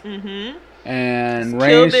this month. And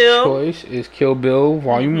Rain's choice is Kill Bill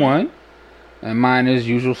Volume 1, and mine is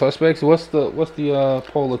Usual Suspects. What's the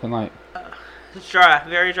poll looking like? It's dry,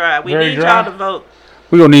 very dry. We need y'all to vote.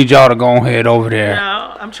 We gonna need y'all to go ahead over there.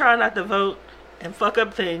 No, I'm trying not to vote and fuck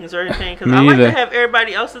up things or anything because I like to have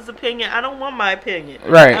everybody else's opinion. I don't want my opinion.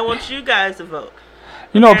 Right. I want you guys to vote.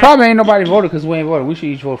 You know, probably ain't nobody voted because we ain't voted. We should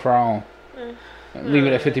each vote for our own. Leave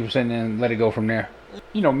it at 50% and let it go from there.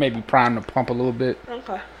 You know, maybe prime the pump a little bit.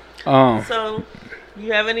 Okay. So,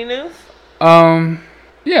 you have any news?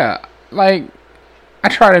 Yeah, like I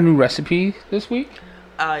tried a new recipe this week.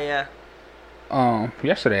 Oh yeah.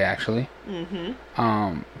 Yesterday actually.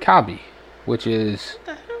 Kalbi, which is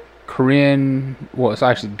Korean. Well, it's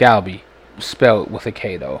actually galbi, spelled with a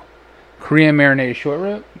K though. Korean marinated short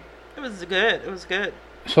rib. It was good. It was good.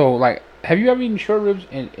 So, like, have you ever eaten short ribs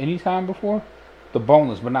in any time before? The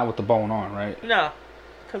boneless, but not with the bone on, right? No,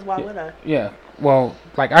 because why would I? Yeah. Well,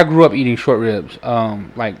 like I grew up eating short ribs,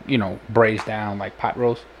 like, you know, braised down, like pot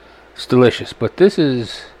roast. It's delicious. But this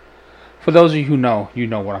is, for those of you who know, you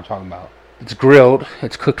know what I'm talking about. It's grilled.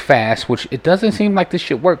 It's cooked fast, which it doesn't seem like this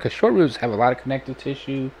should work because short ribs have a lot of connective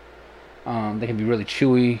tissue. They can be really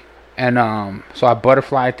chewy. And so I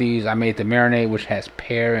butterflied these. I made the marinade, which has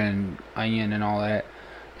pear and onion and all that.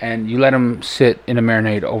 And you let them sit in the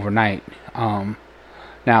marinade overnight.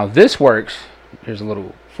 Now this works. Here's a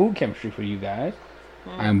little food chemistry for you guys.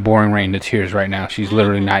 I'm boring Rain to tears right now. She's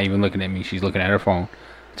literally not even looking at me. She's looking at her phone.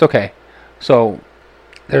 It's okay. So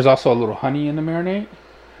there's also a little honey in the marinade.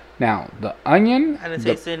 Now the onion. I didn't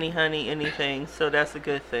taste any honey, anything. So that's a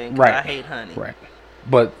good thing. Right. I hate honey. Right.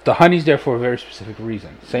 But the honey's there for a very specific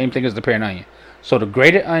reason. Same thing as the pear and onion. So the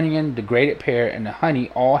grated onion, the grated pear, and the honey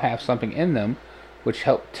all have something in them which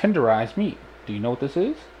help tenderize meat. Do you know what this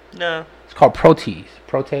is? No. It's called protease.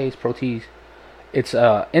 Protease. It's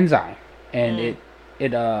enzyme, and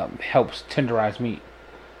it helps tenderize meat.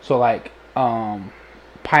 So like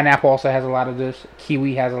pineapple also has a lot of this.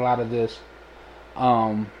 Kiwi has a lot of this.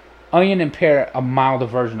 Onion and pear, a milder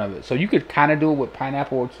version of it. So you could kind of do it with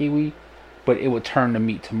pineapple or kiwi, but it would turn the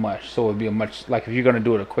meat to mush. So it would be a much, like if you're going to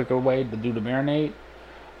do it a quicker way to do the marinade,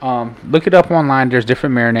 look it up online. There's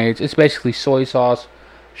different marinades. It's basically soy sauce,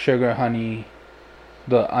 sugar, honey,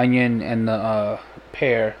 the onion, and the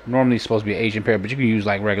pear. Normally it's supposed to be Asian pear, but you can use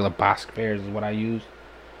like regular Bosc pears is what I use.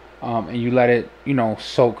 And you let it, you know,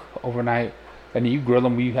 soak overnight. And then you grill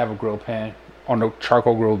them when you have a grill pan. On the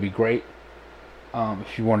charcoal grill would be great.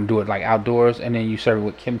 If you want to do it like outdoors. And then you serve it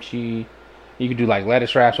with kimchi. You could do like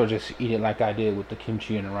lettuce wraps or just eat it like I did with the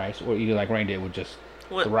kimchi and the rice. Or eat it like Rain did with just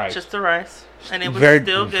the rice. Just the rice. And it was very,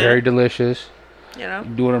 still good. Very delicious. You know?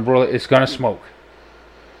 Do it in broiler. It's gonna smoke.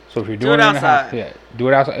 So if you're Do doing it it in the house, outside. yeah, do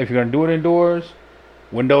it outside. If you're gonna do it indoors,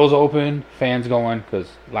 windows open, fans going, because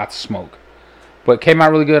lots of smoke. But it came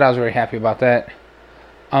out really good. I was very happy about that.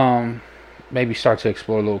 Maybe start to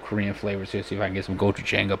explore little Korean flavors here. See if I can get some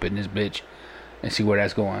gochujang up in this bitch, and see where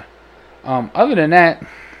that's going. Other than that,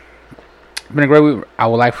 it's been a great week. I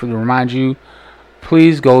would like to remind you,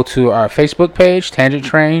 please go to our Facebook page, Tangent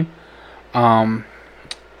Train.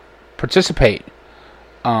 Participate.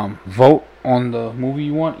 Vote on the movie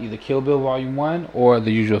you want, either Kill Bill Volume 1 or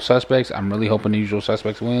The Usual Suspects. I'm really hoping The Usual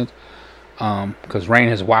Suspects wins. Because Rain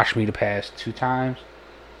has watched me the past 2 times.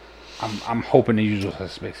 I'm hoping The Usual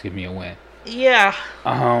Suspects give me a win. Yeah.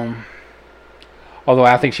 Although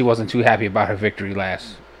I think she wasn't too happy about her victory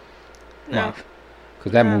last month.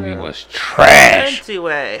 Because that movie was trash.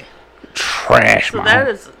 Anyway. Trash, So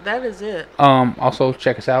man. that is it. Also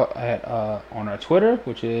check us out at on our Twitter,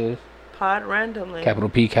 which is Pod Randomly. capital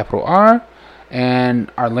P, capital R. And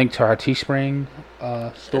our link to our Teespring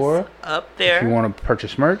store. It's up there. If you want to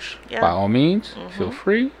purchase merch, by all means, feel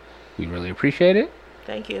free. We really appreciate it.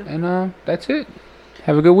 Thank you. And that's it.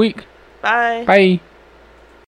 Have a good week. Bye. Bye.